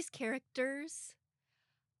feel like these characters,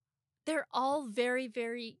 they're all very,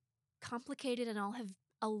 very complicated and all have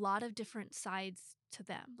a lot of different sides to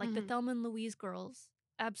them. Like the Mhm. Thelma and Louise girls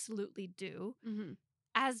absolutely do. Mm-hmm.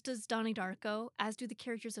 As does Donnie Darko, as do the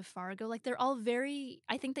characters of Fargo. Like they're all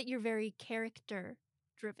I think that you're very character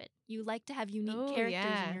driven. You like to have unique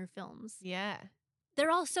characters in your films. Yeah.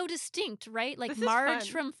 They're all so distinct, right? Like This is Marge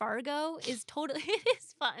fun. from Fargo is totally, it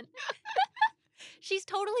is fun. She's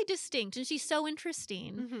totally distinct and she's so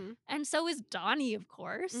interesting. Mm-hmm. And so is Donnie, of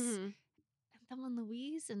course. Mm-hmm. And Thelma and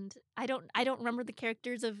Louise, and I don't remember the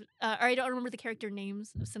characters of, or I don't remember the character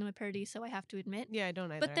names of Cinema Paradiso, I have to admit. Yeah, I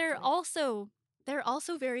don't either. But they're actually.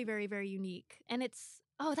 also very, very, very unique. And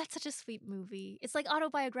that's such a sweet movie. It's like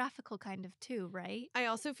autobiographical kind of too, right? I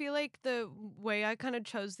also feel like the way I kind of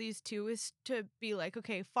chose these two is to be like,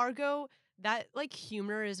 okay, Fargo, that like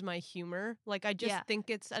humor is my humor. Like I just think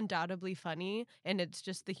it's undoubtedly funny and it's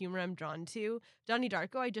just the humor I'm drawn to. Donnie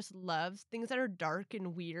Darko, I just love things that are dark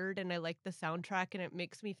and weird, and I like the soundtrack, and it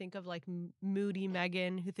makes me think of like moody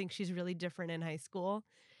Megan who thinks she's really different in high school.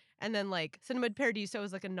 And then like Cinema Paradiso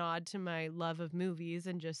is like a nod to my love of movies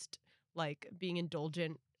and just like being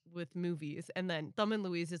indulgent with movies. And then Thelma and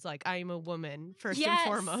Louise is like, I am a woman first and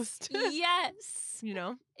foremost. Yes. You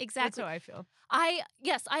know? Exactly. That's how I feel. I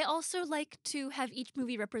also like to have each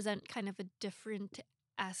movie represent kind of a different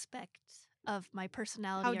aspect of my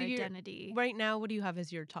personality or identity. Right now, what do you have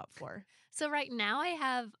as your top 4? So right now I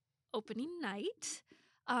have Opening Night,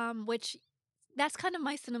 which that's kind of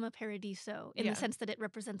my Cinema Paradiso in the sense that it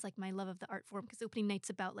represents like my love of the art form, because Opening Night's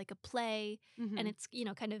about like a play and it's,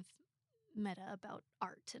 kind of meta about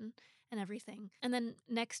art and everything. And then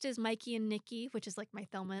next is Mikey and Nikki, which is like my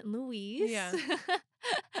Thelma and Louise. Yeah.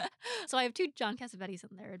 So I have 2 John Cassavetes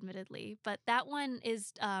in there, admittedly, but that one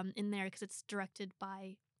is in there because it's directed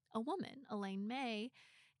by a woman, Elaine May,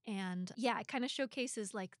 and it kind of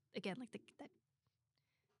showcases like again like that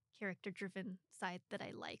character-driven side that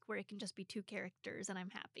I like, where it can just be 2 characters and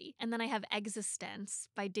I'm happy. And then I have Existence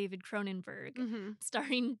by David Cronenberg,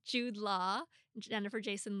 starring Jude Law, Jennifer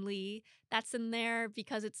Jason Leigh. That's in there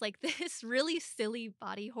because it's like this really silly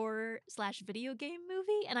body horror / video game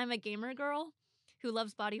movie, and I'm a gamer girl who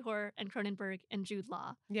loves body horror and Cronenberg and Jude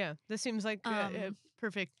Law. Yeah, this seems like a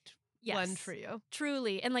perfect blend for you.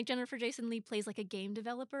 Truly. And like Jennifer Jason Leigh plays like a game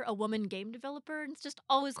developer, a woman game developer, and it's just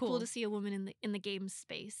always cool to see a woman in the game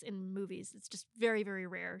space in movies. It's just very, very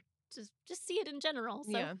rare to just see it in general.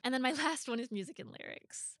 So. Yeah. And then my last one is Music and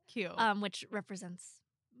Lyrics. Cute. Which represents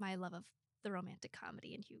my love of the romantic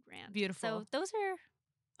comedy and Hugh Grant. Beautiful. So those are,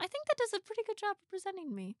 I think that does a pretty good job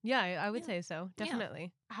representing me. Yeah, I would say so.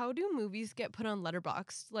 Definitely. Yeah. How do movies get put on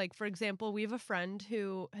Letterboxd? Like, for example, we have a friend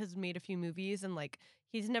who has made a few movies and like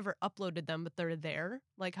he's never uploaded them, but they're there.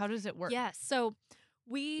 Like, how does it work? Yes. So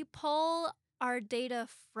we pull our data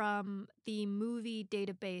from the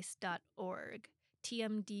moviedatabase.org,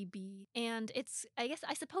 TMDB. And I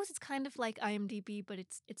suppose it's kind of like IMDb, but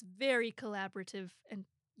it's very collaborative and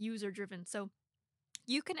user-driven. So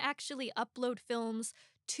you can actually upload films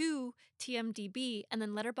to TMDB, and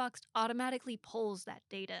then Letterboxd automatically pulls that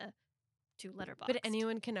data to Letterboxd. But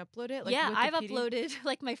anyone can upload it? Like yeah, Wikipedia? I've uploaded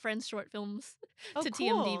like my friends' short films to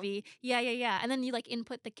TMDB. Yeah. And then you like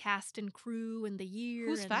input the cast and crew and the year.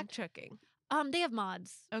 Who's fact-checking? They have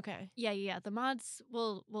mods. Okay. Yeah. The mods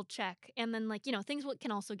will check, and then like things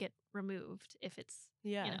can also get removed if it's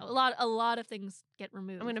a lot of things get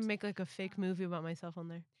removed. I'm gonna make like a fake movie about myself on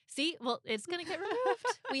there. See, well, it's gonna get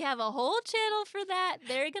removed. We have a whole channel for that.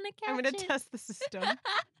 They're gonna catch it. I'm gonna test the system.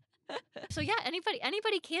 So yeah, anybody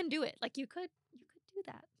can do it. Like you could do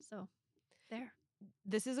that. So there.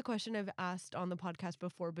 This is a question I've asked on the podcast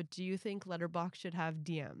before, but do you think Letterboxd should have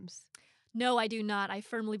DMs? No, I do not. I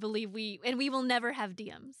firmly believe we will never have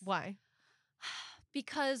DMs. Why?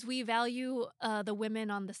 Because we value the women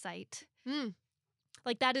on the site. Mm,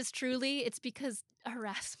 Like that is truly, it's because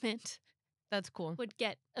harassment that's cool. would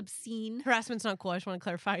get obscene. Harassment's not cool. I just want to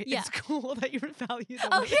clarify. Yeah. It's cool that you value the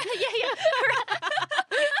Oh, women.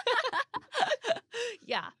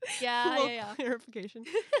 yeah. Yeah, Cool yeah. clarification.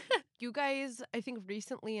 You guys, I think,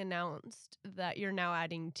 recently announced that you're now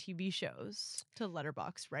adding TV shows to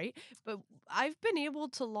Letterboxd, right? But I've been able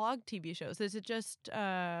to log TV shows. Is it just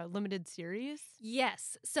limited series?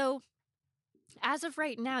 Yes. So as of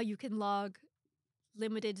right now, you can log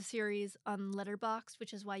limited series on Letterboxd,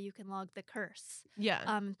 which is why you can log The Curse,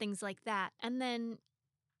 Yeah. things like that. And then,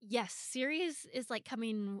 yes, series is like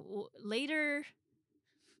coming later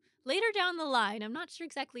down the line. I'm not sure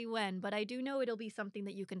exactly when, but I do know it'll be something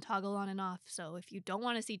that you can toggle on and off. So if you don't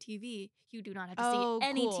want to see TV, you do not have to see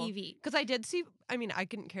any TV. Because I did see, I mean, I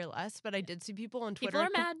couldn't care less, but I did see people on Twitter. People are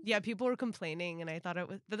mad. Yeah, people were complaining, and I thought it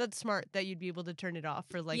was, but that's smart that you'd be able to turn it off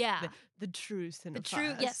for like Yeah. the true cinephiles. The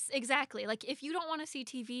true, yes, exactly. Like if you don't want to see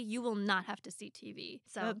TV, you will not have to see TV.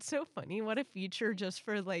 So That's so funny. What a feature just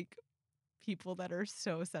for like people that are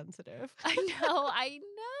so sensitive. I know.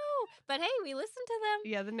 But hey, we listened to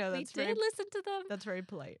them. Yeah, no, We that's did very listen to them. that's very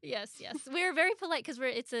polite. Yes. We're very polite because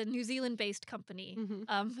it's a New Zealand-based company.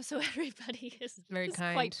 Mhm. So everybody is Very is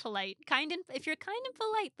kind. quite polite. If you're kind and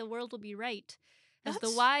polite, the world will be right, as the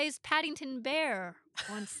That's- wise Paddington Bear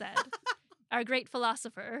once said. Our great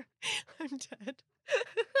philosopher. I'm dead.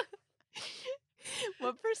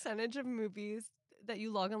 What percentage of movies that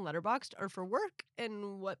you log on Letterboxd are for work,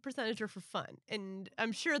 and what percentage are for fun? And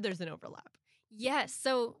I'm sure there's an overlap. Yes.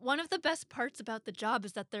 So one of the best parts about the job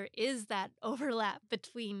is that there is that overlap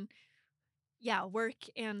between, work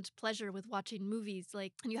and pleasure with watching movies.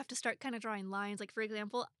 Like, and you have to start kind of drawing lines. Like, for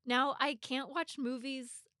example, now I can't watch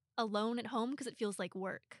movies alone at home because it feels like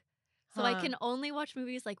work. So I Huh. can only watch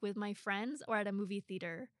movies like with my friends or at a movie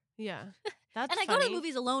theater. Yeah, that's And I funny. go to the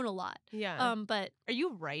movies alone a lot. Yeah. But Are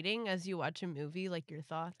you writing as you watch a movie, like your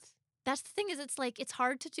thoughts? that's the thing is it's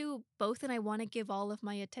hard to do both, and I want to give all of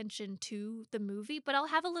my attention to the movie, but I'll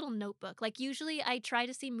have a little notebook. Like usually I try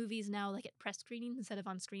to see movies now like at press screenings instead of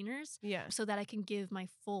on screeners Yeah. so that I can give my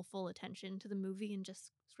full attention to the movie and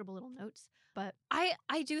just scribble little notes. But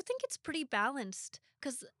I do think it's pretty balanced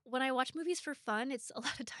because when I watch movies for fun, it's a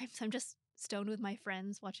lot of times I'm just stoned with my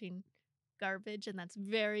friends watching garbage, and that's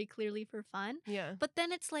very clearly for fun. Yeah. But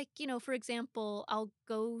then it's like, for example, I'll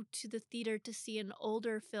go to the theater to see an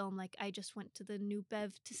older film. Like I just went to the New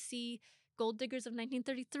Bev to see Gold Diggers of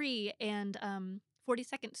 1933 and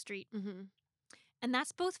 42nd Street. Mm-hmm. And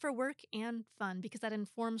that's both for work and fun because that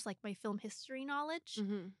informs like my film history knowledge.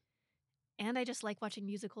 Mm-hmm. And I just like watching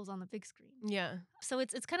musicals on the big screen. Yeah. So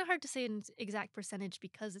it's kind of hard to say an exact percentage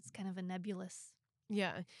because it's kind of a nebulous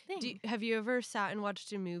Yeah. thing. Have you ever sat and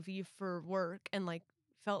watched a movie for work and like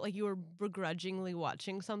felt like you were begrudgingly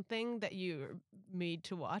watching something that you were made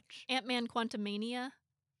to watch? Ant-Man Quantumania.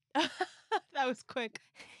 That was quick.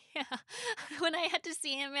 Yeah. When I had to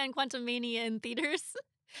see Ant-Man Quantumania in theaters,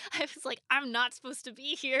 I was like, I'm not supposed to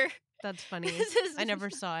be here. That's funny. This is- I never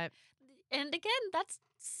saw it. And again, that's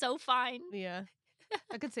so fine. Yeah.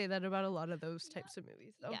 I could say that about a lot of those types of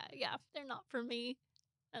movies, though. Yeah. They're not for me.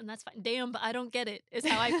 And that's fine. Damn, but I don't get it, is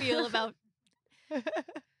how I feel about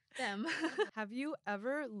them. Have you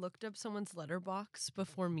ever looked up someone's letterbox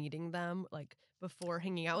before meeting them? Like before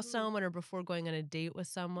hanging out with someone or before going on a date with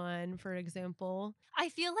someone, for example? I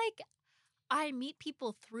feel like I meet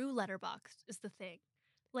people through Letterboxd is the thing.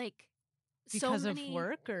 Like, Because so of many...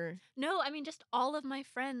 work or? No, I mean, just all of my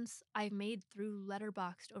friends I've made through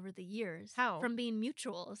Letterboxd over the years. How? From being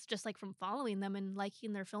mutuals, just like from following them and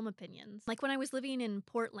liking their film opinions. Like when I was living in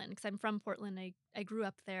Portland, because I'm from Portland, I grew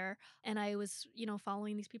up there, and I was,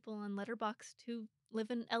 following these people on Letterboxd who live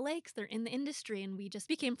in LA because they're in the industry, and we just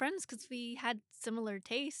became friends because we had similar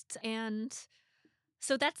tastes. And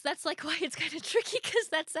so that's like why it's kind of tricky because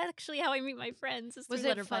that's actually how I meet my friends. Is Was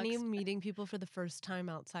through it funny Letterboxd. meeting people for the first time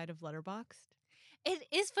outside of Letterboxd? It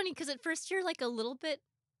is funny because at first you're like a little bit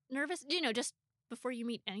nervous, just before you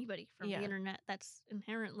meet anybody from Yeah. the internet. That's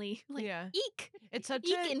inherently like Yeah. eek. It's such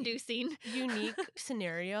Eek a inducing. unique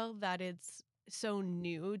scenario that it's so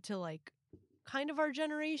new to like kind of our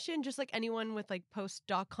generation, just like anyone with like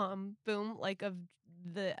post.com boom, like of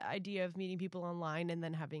the idea of meeting people online and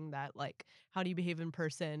then having that like how do you behave in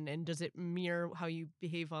person and does it mirror how you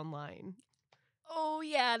behave online? Oh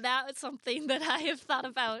yeah, that was something that I have thought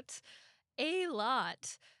about a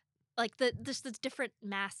lot. Like the different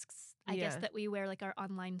masks, I guess, Yeah. that we wear, like our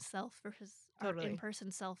online self versus our Totally.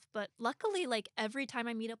 in-person self. But luckily, like every time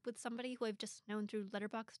I meet up with somebody who I've just known through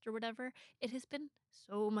Letterboxd or whatever, it has been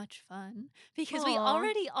so much fun because we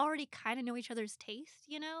Aw. already kind of know each other's taste,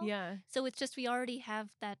 you know? Yeah. So it's just we already have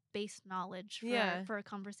that base knowledge Yeah. for our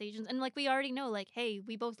conversations. And like we already know, like, hey,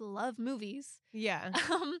 we both love movies. Yeah.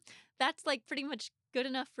 That's like pretty much good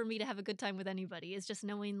enough for me to have a good time with anybody, is just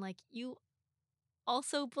knowing like you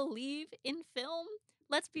also believe in film.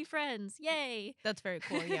 Let's be friends. Yay. That's very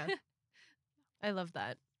cool. Yeah. I love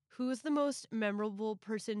that. Who is the most memorable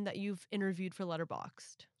person that you've interviewed for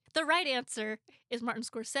Letterboxd? The right answer is Martin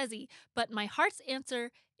Scorsese, but my heart's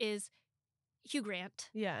answer is Hugh Grant.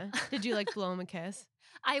 Yeah. Did you like blow him a kiss?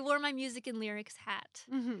 I wore my music and lyrics hat,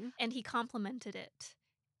 Mm-hmm. and he complimented it.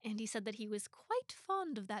 And he said that he was quite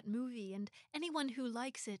fond of that movie, and anyone who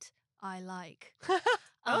likes it, I like.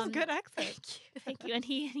 That was a good accent. Thank you. And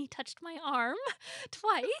he touched my arm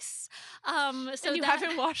twice. So And you that-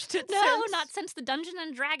 haven't watched it No, since? not since the Dungeons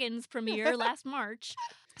and Dragons premiere last March.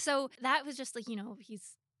 So that was just like,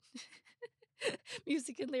 he's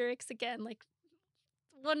music and lyrics again, like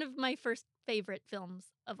one of my first favorite films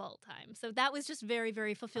of all time. So that was just very,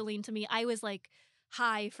 very fulfilling to me. I was like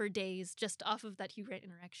high for days just off of that Hugh Grant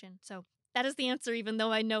interaction. So that is the answer, even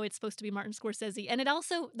though I know it's supposed to be Martin Scorsese. And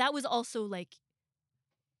that was also like,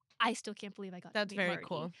 I still can't believe I got That's to meet very Marty.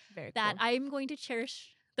 cool. Very That cool. I'm going to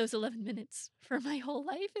cherish those 11 minutes for my whole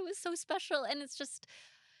life. It was so special, and it's just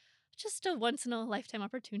a once in a lifetime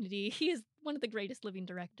opportunity. He is one of the greatest living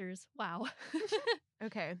directors. Wow.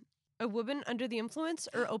 Okay. A Woman Under the Influence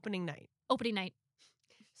or Opening Night? Opening night,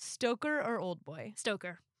 Stoker or Old Boy?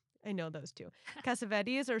 Stoker. I know those two.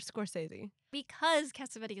 Cassavetes or Scorsese? Because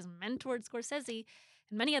Cassavetes mentored Scorsese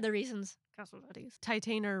and many other reasons, Cassavetes.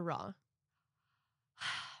 Titan or Raw?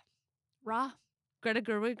 Raw, Greta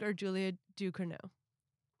Gerwig or Julia Ducournau?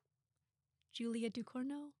 Julia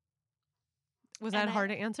Ducournau. Was And that hard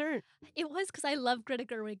to answer? It was because I love Greta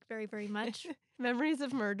Gerwig very, very much. Memories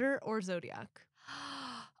of Murder or Zodiac?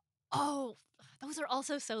 Oh, those are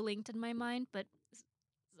also so linked in my mind, but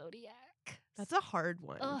Zodiac. That's a hard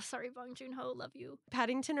one. Oh, sorry, Bong Joon-ho, love you.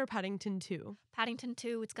 Paddington or Paddington 2? Paddington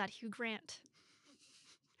 2, it's got Hugh Grant.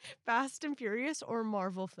 Fast and Furious or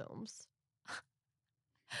Marvel films?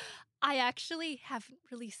 I actually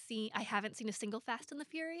haven't seen a single Fast and the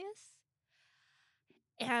Furious.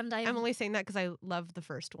 And I'm only saying that because I love the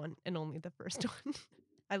first one and only the first one.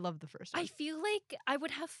 I love the first one. I feel like I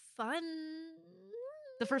would have fun.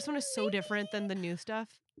 The first one is so different than the new stuff.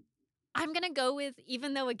 I'm going to go with,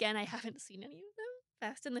 even though, again, I haven't seen any of them,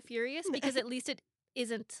 Fast and the Furious, because at least it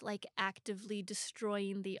isn't like actively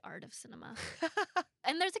destroying the art of cinema.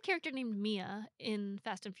 And there's a character named Mia in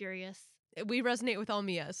Fast and Furious. We resonate with all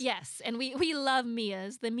Mias. Yes, and we love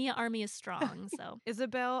Mias. The Mia army is strong, so.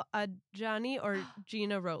 Isabel Adjani or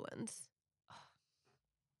Gina Rowlands?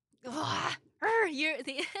 I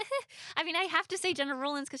mean, I have to say Jenna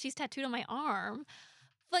Rollins because she's tattooed on my arm.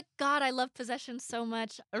 But God, I love Possession so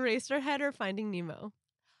much. Eraserhead or Finding Nemo?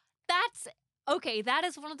 That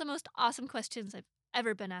is one of the most awesome questions I've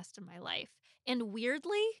ever been asked in my life. And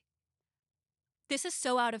weirdly, this is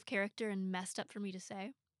so out of character and messed up for me to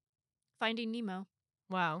say. Finding Nemo.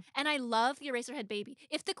 Wow. And I love the Eraserhead Baby.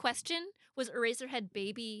 If the question was Eraserhead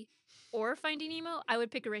Baby or Finding Nemo, I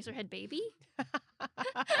would pick Eraserhead Baby.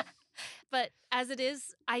 But as it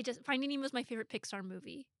is, Finding Nemo is my favorite Pixar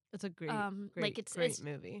movie. It's a great, it's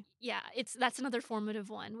movie. Yeah, that's another formative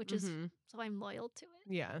one, which is Mhm. so I'm loyal to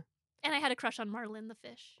it. Yeah. And I had a crush on Marlin the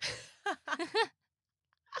fish.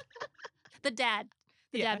 The dad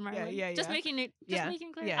Marlin. Yeah. Just making it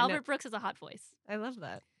clear. Yeah, Albert Brooks is a hot voice. I love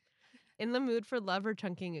that. In the Mood for Love or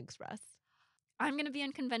Chungking Express? I'm going to be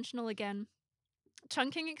unconventional again.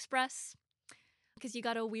 Chungking Express, because you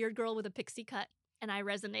got a weird girl with a pixie cut, and I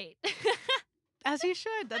resonate. As you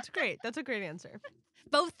should. That's great. That's a great answer.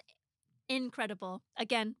 Both incredible.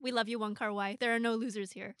 Again, we love you, Wong Kar-wai. There are no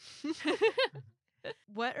losers here.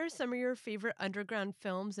 What are some of your favorite underground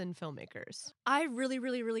films and filmmakers? I really,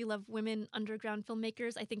 really, really love women underground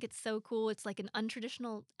filmmakers. I think it's so cool. It's like an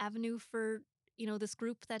untraditional avenue for, this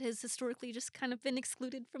group that has historically just kind of been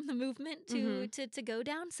excluded from the movement to go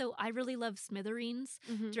down. So I really love Smithereens,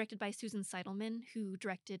 directed by Susan Seidelman, who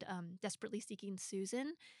directed Desperately Seeking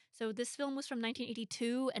Susan. So this film was from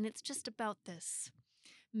 1982, and it's just about this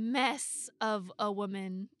mess of a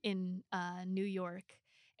woman in New York.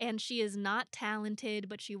 And she is not talented,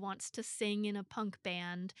 but she wants to sing in a punk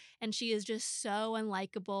band. And she is just so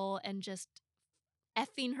unlikable and just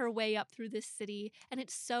effing her way up through this city. And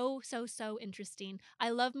it's so, so, so interesting. I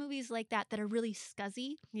love movies like that are really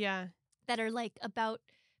scuzzy. Yeah. That are like about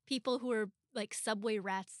people who are like subway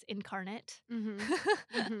rats incarnate.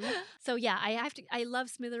 Mm-hmm. So yeah, I love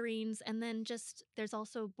Smithereens, and then just there's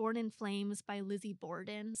also Born in Flames by Lizzie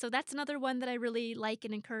Borden. So that's another one that I really like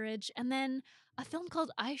and encourage. And then a film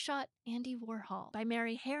called I Shot Andy Warhol by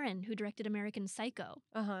Mary Harron, who directed American Psycho.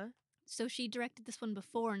 Uh-huh. So she directed this one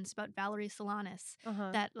before, and it's about Valerie Solanas,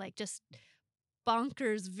 Uh-huh. that like just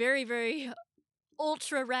bonkers, very, very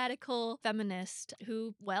ultra radical feminist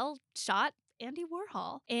who, well, shot Andy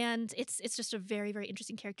Warhol. And it's just a very, very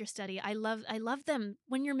interesting character study. I love them.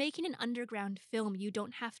 When you're making an underground film, you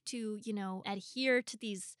don't have to, adhere to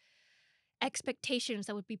these expectations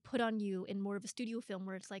that would be put on you in more of a studio film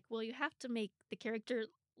where it's like, well, you have to make the character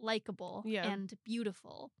likable and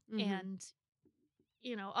beautiful and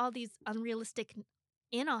all these unrealistic,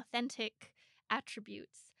 inauthentic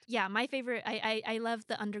attributes. Yeah, my favorite, I love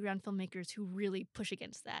the underground filmmakers who really push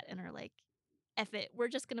against that and are like, F it, we're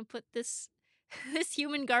just gonna put this this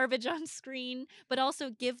human garbage on screen, but also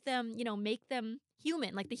give them, make them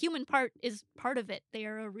human. Like the human part is part of it. They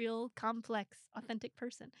are a real complex, authentic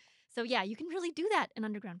person. So yeah, you can really do that in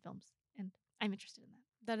underground films. And I'm interested in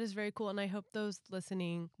that. That is very cool. And I hope those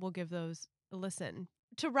listening will give those a listen.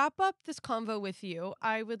 To wrap up this convo with you,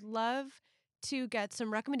 I would love to get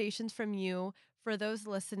some recommendations from you for those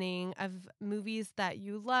listening of movies that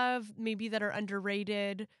you love, maybe that are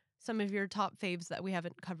underrated, some of your top faves that we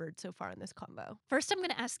haven't covered so far in this convo. First, I'm going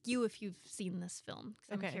to ask you if you've seen this film,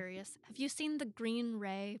 because Okay. I'm curious. Have you seen The Green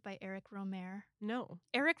Ray by Eric Rohmer? No.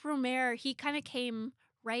 Eric Rohmer, he kind of came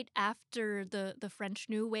right after the French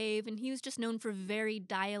New Wave, and he was just known for very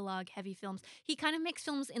dialogue-heavy films. He kind of makes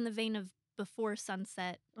films in the vein of Before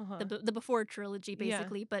Sunset, the Before trilogy,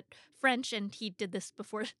 basically, but French, and he did this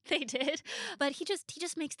before they did. But he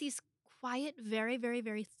just makes these quiet, very, very,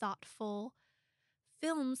 very thoughtful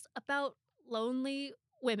films about lonely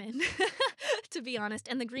women, to be honest.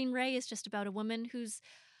 And The Green Ray is just about a woman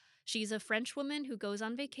she's a French woman who goes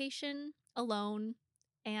on vacation alone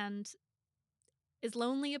and is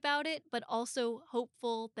lonely about it, but also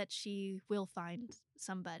hopeful that she will find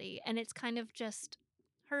somebody. And it's kind of just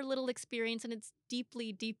her little experience, and it's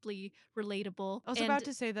deeply, deeply relatable. I was about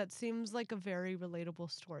to say that seems like a very relatable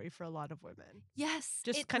story for a lot of women. Yes,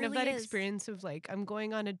 just it kind really of that is. experience of like, I'm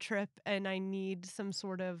going on a trip and I need some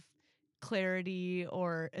sort of clarity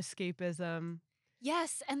or escapism.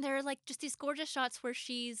 Yes, and there are like just these gorgeous shots where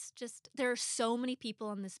there are so many people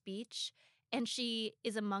on this beach, and she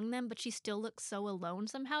is among them, but she still looks so alone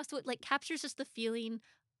somehow. So it like captures just the feeling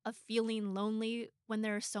of feeling lonely when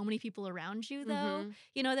there are so many people around you, though.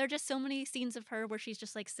 There are just so many scenes of her where she's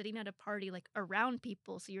just like sitting at a party, like around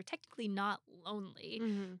people. So you're technically not lonely,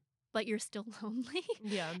 but you're still lonely.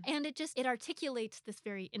 Yeah. And it articulates this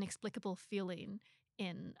very inexplicable feeling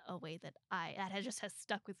in a way that just has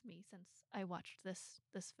stuck with me since I watched this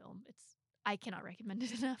film. I cannot recommend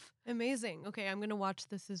it enough. Amazing. Okay, I'm going to watch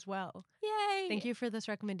this as well. Yay! Thank you for this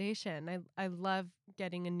recommendation. I love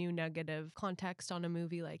getting a new nugget of context on a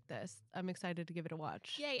movie like this. I'm excited to give it a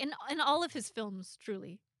watch. Yay! And all of his films,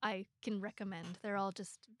 truly, I can recommend. They're all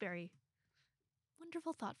just very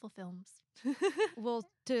wonderful, thoughtful films. Well,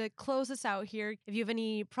 to close us out here, if you have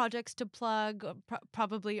any projects to plug,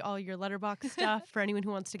 probably all your Letterboxd stuff for anyone who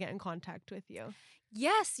wants to get in contact with you.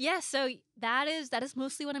 Yes. So that is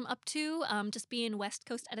mostly what I'm up to. Just being West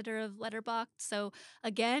Coast editor of Letterboxd. So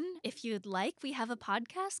again, if you'd like, we have a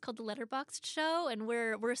podcast called The Letterboxd Show, and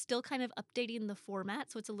we're still kind of updating the format,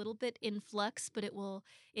 so it's a little bit in flux, but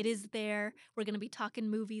it is there. We're going to be talking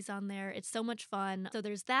movies on there. It's so much fun. So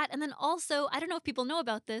there's that, and then also, I don't know if people know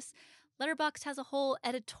about this, Letterboxd has a whole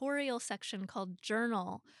editorial section called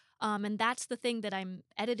Journal. And that's the thing that I'm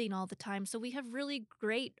editing all the time. So we have really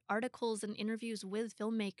great articles and interviews with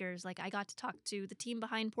filmmakers. Like I got to talk to the team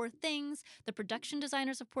behind Poor Things, the production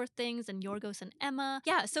designers of Poor Things, and Yorgos and Emma.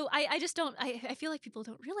 Yeah, so I just don't, I feel like people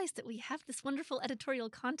don't realize that we have this wonderful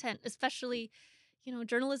editorial content, especially,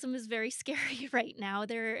 journalism is very scary right now.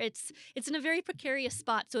 It's in a very precarious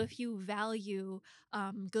spot. So if you value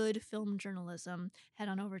good film journalism, head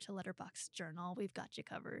on over to Letterboxd Journal. We've got you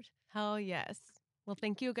covered. Hell yes. Well,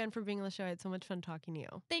 thank you again for being on the show. I had so much fun talking to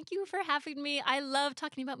you. Thank you for having me. I love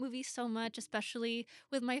talking about movies so much, especially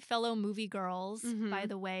with my fellow movie girls. By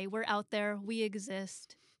the way, we're out there. We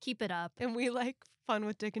exist. Keep it up. And we like fun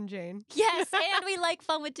with Dick and Jane. Yes, and we like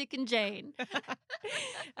fun with Dick and Jane.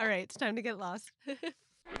 All right, it's time to get lost.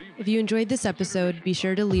 If you enjoyed this episode, be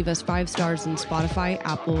sure to leave us 5 stars in Spotify,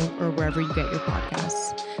 Apple, or wherever you get your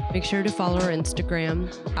podcasts. Make sure to follow our Instagram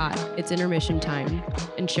 @It's Intermission Time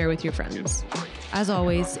and share with your friends. As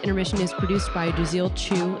always, Intermission is produced by Jazeel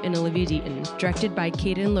Chu and Olivia Deaton, directed by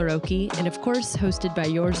Kaden Laroki, and of course, hosted by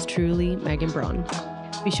yours truly, Megan Braun.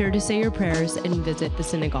 Be sure to say your prayers and visit the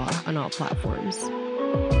synagogue on all platforms.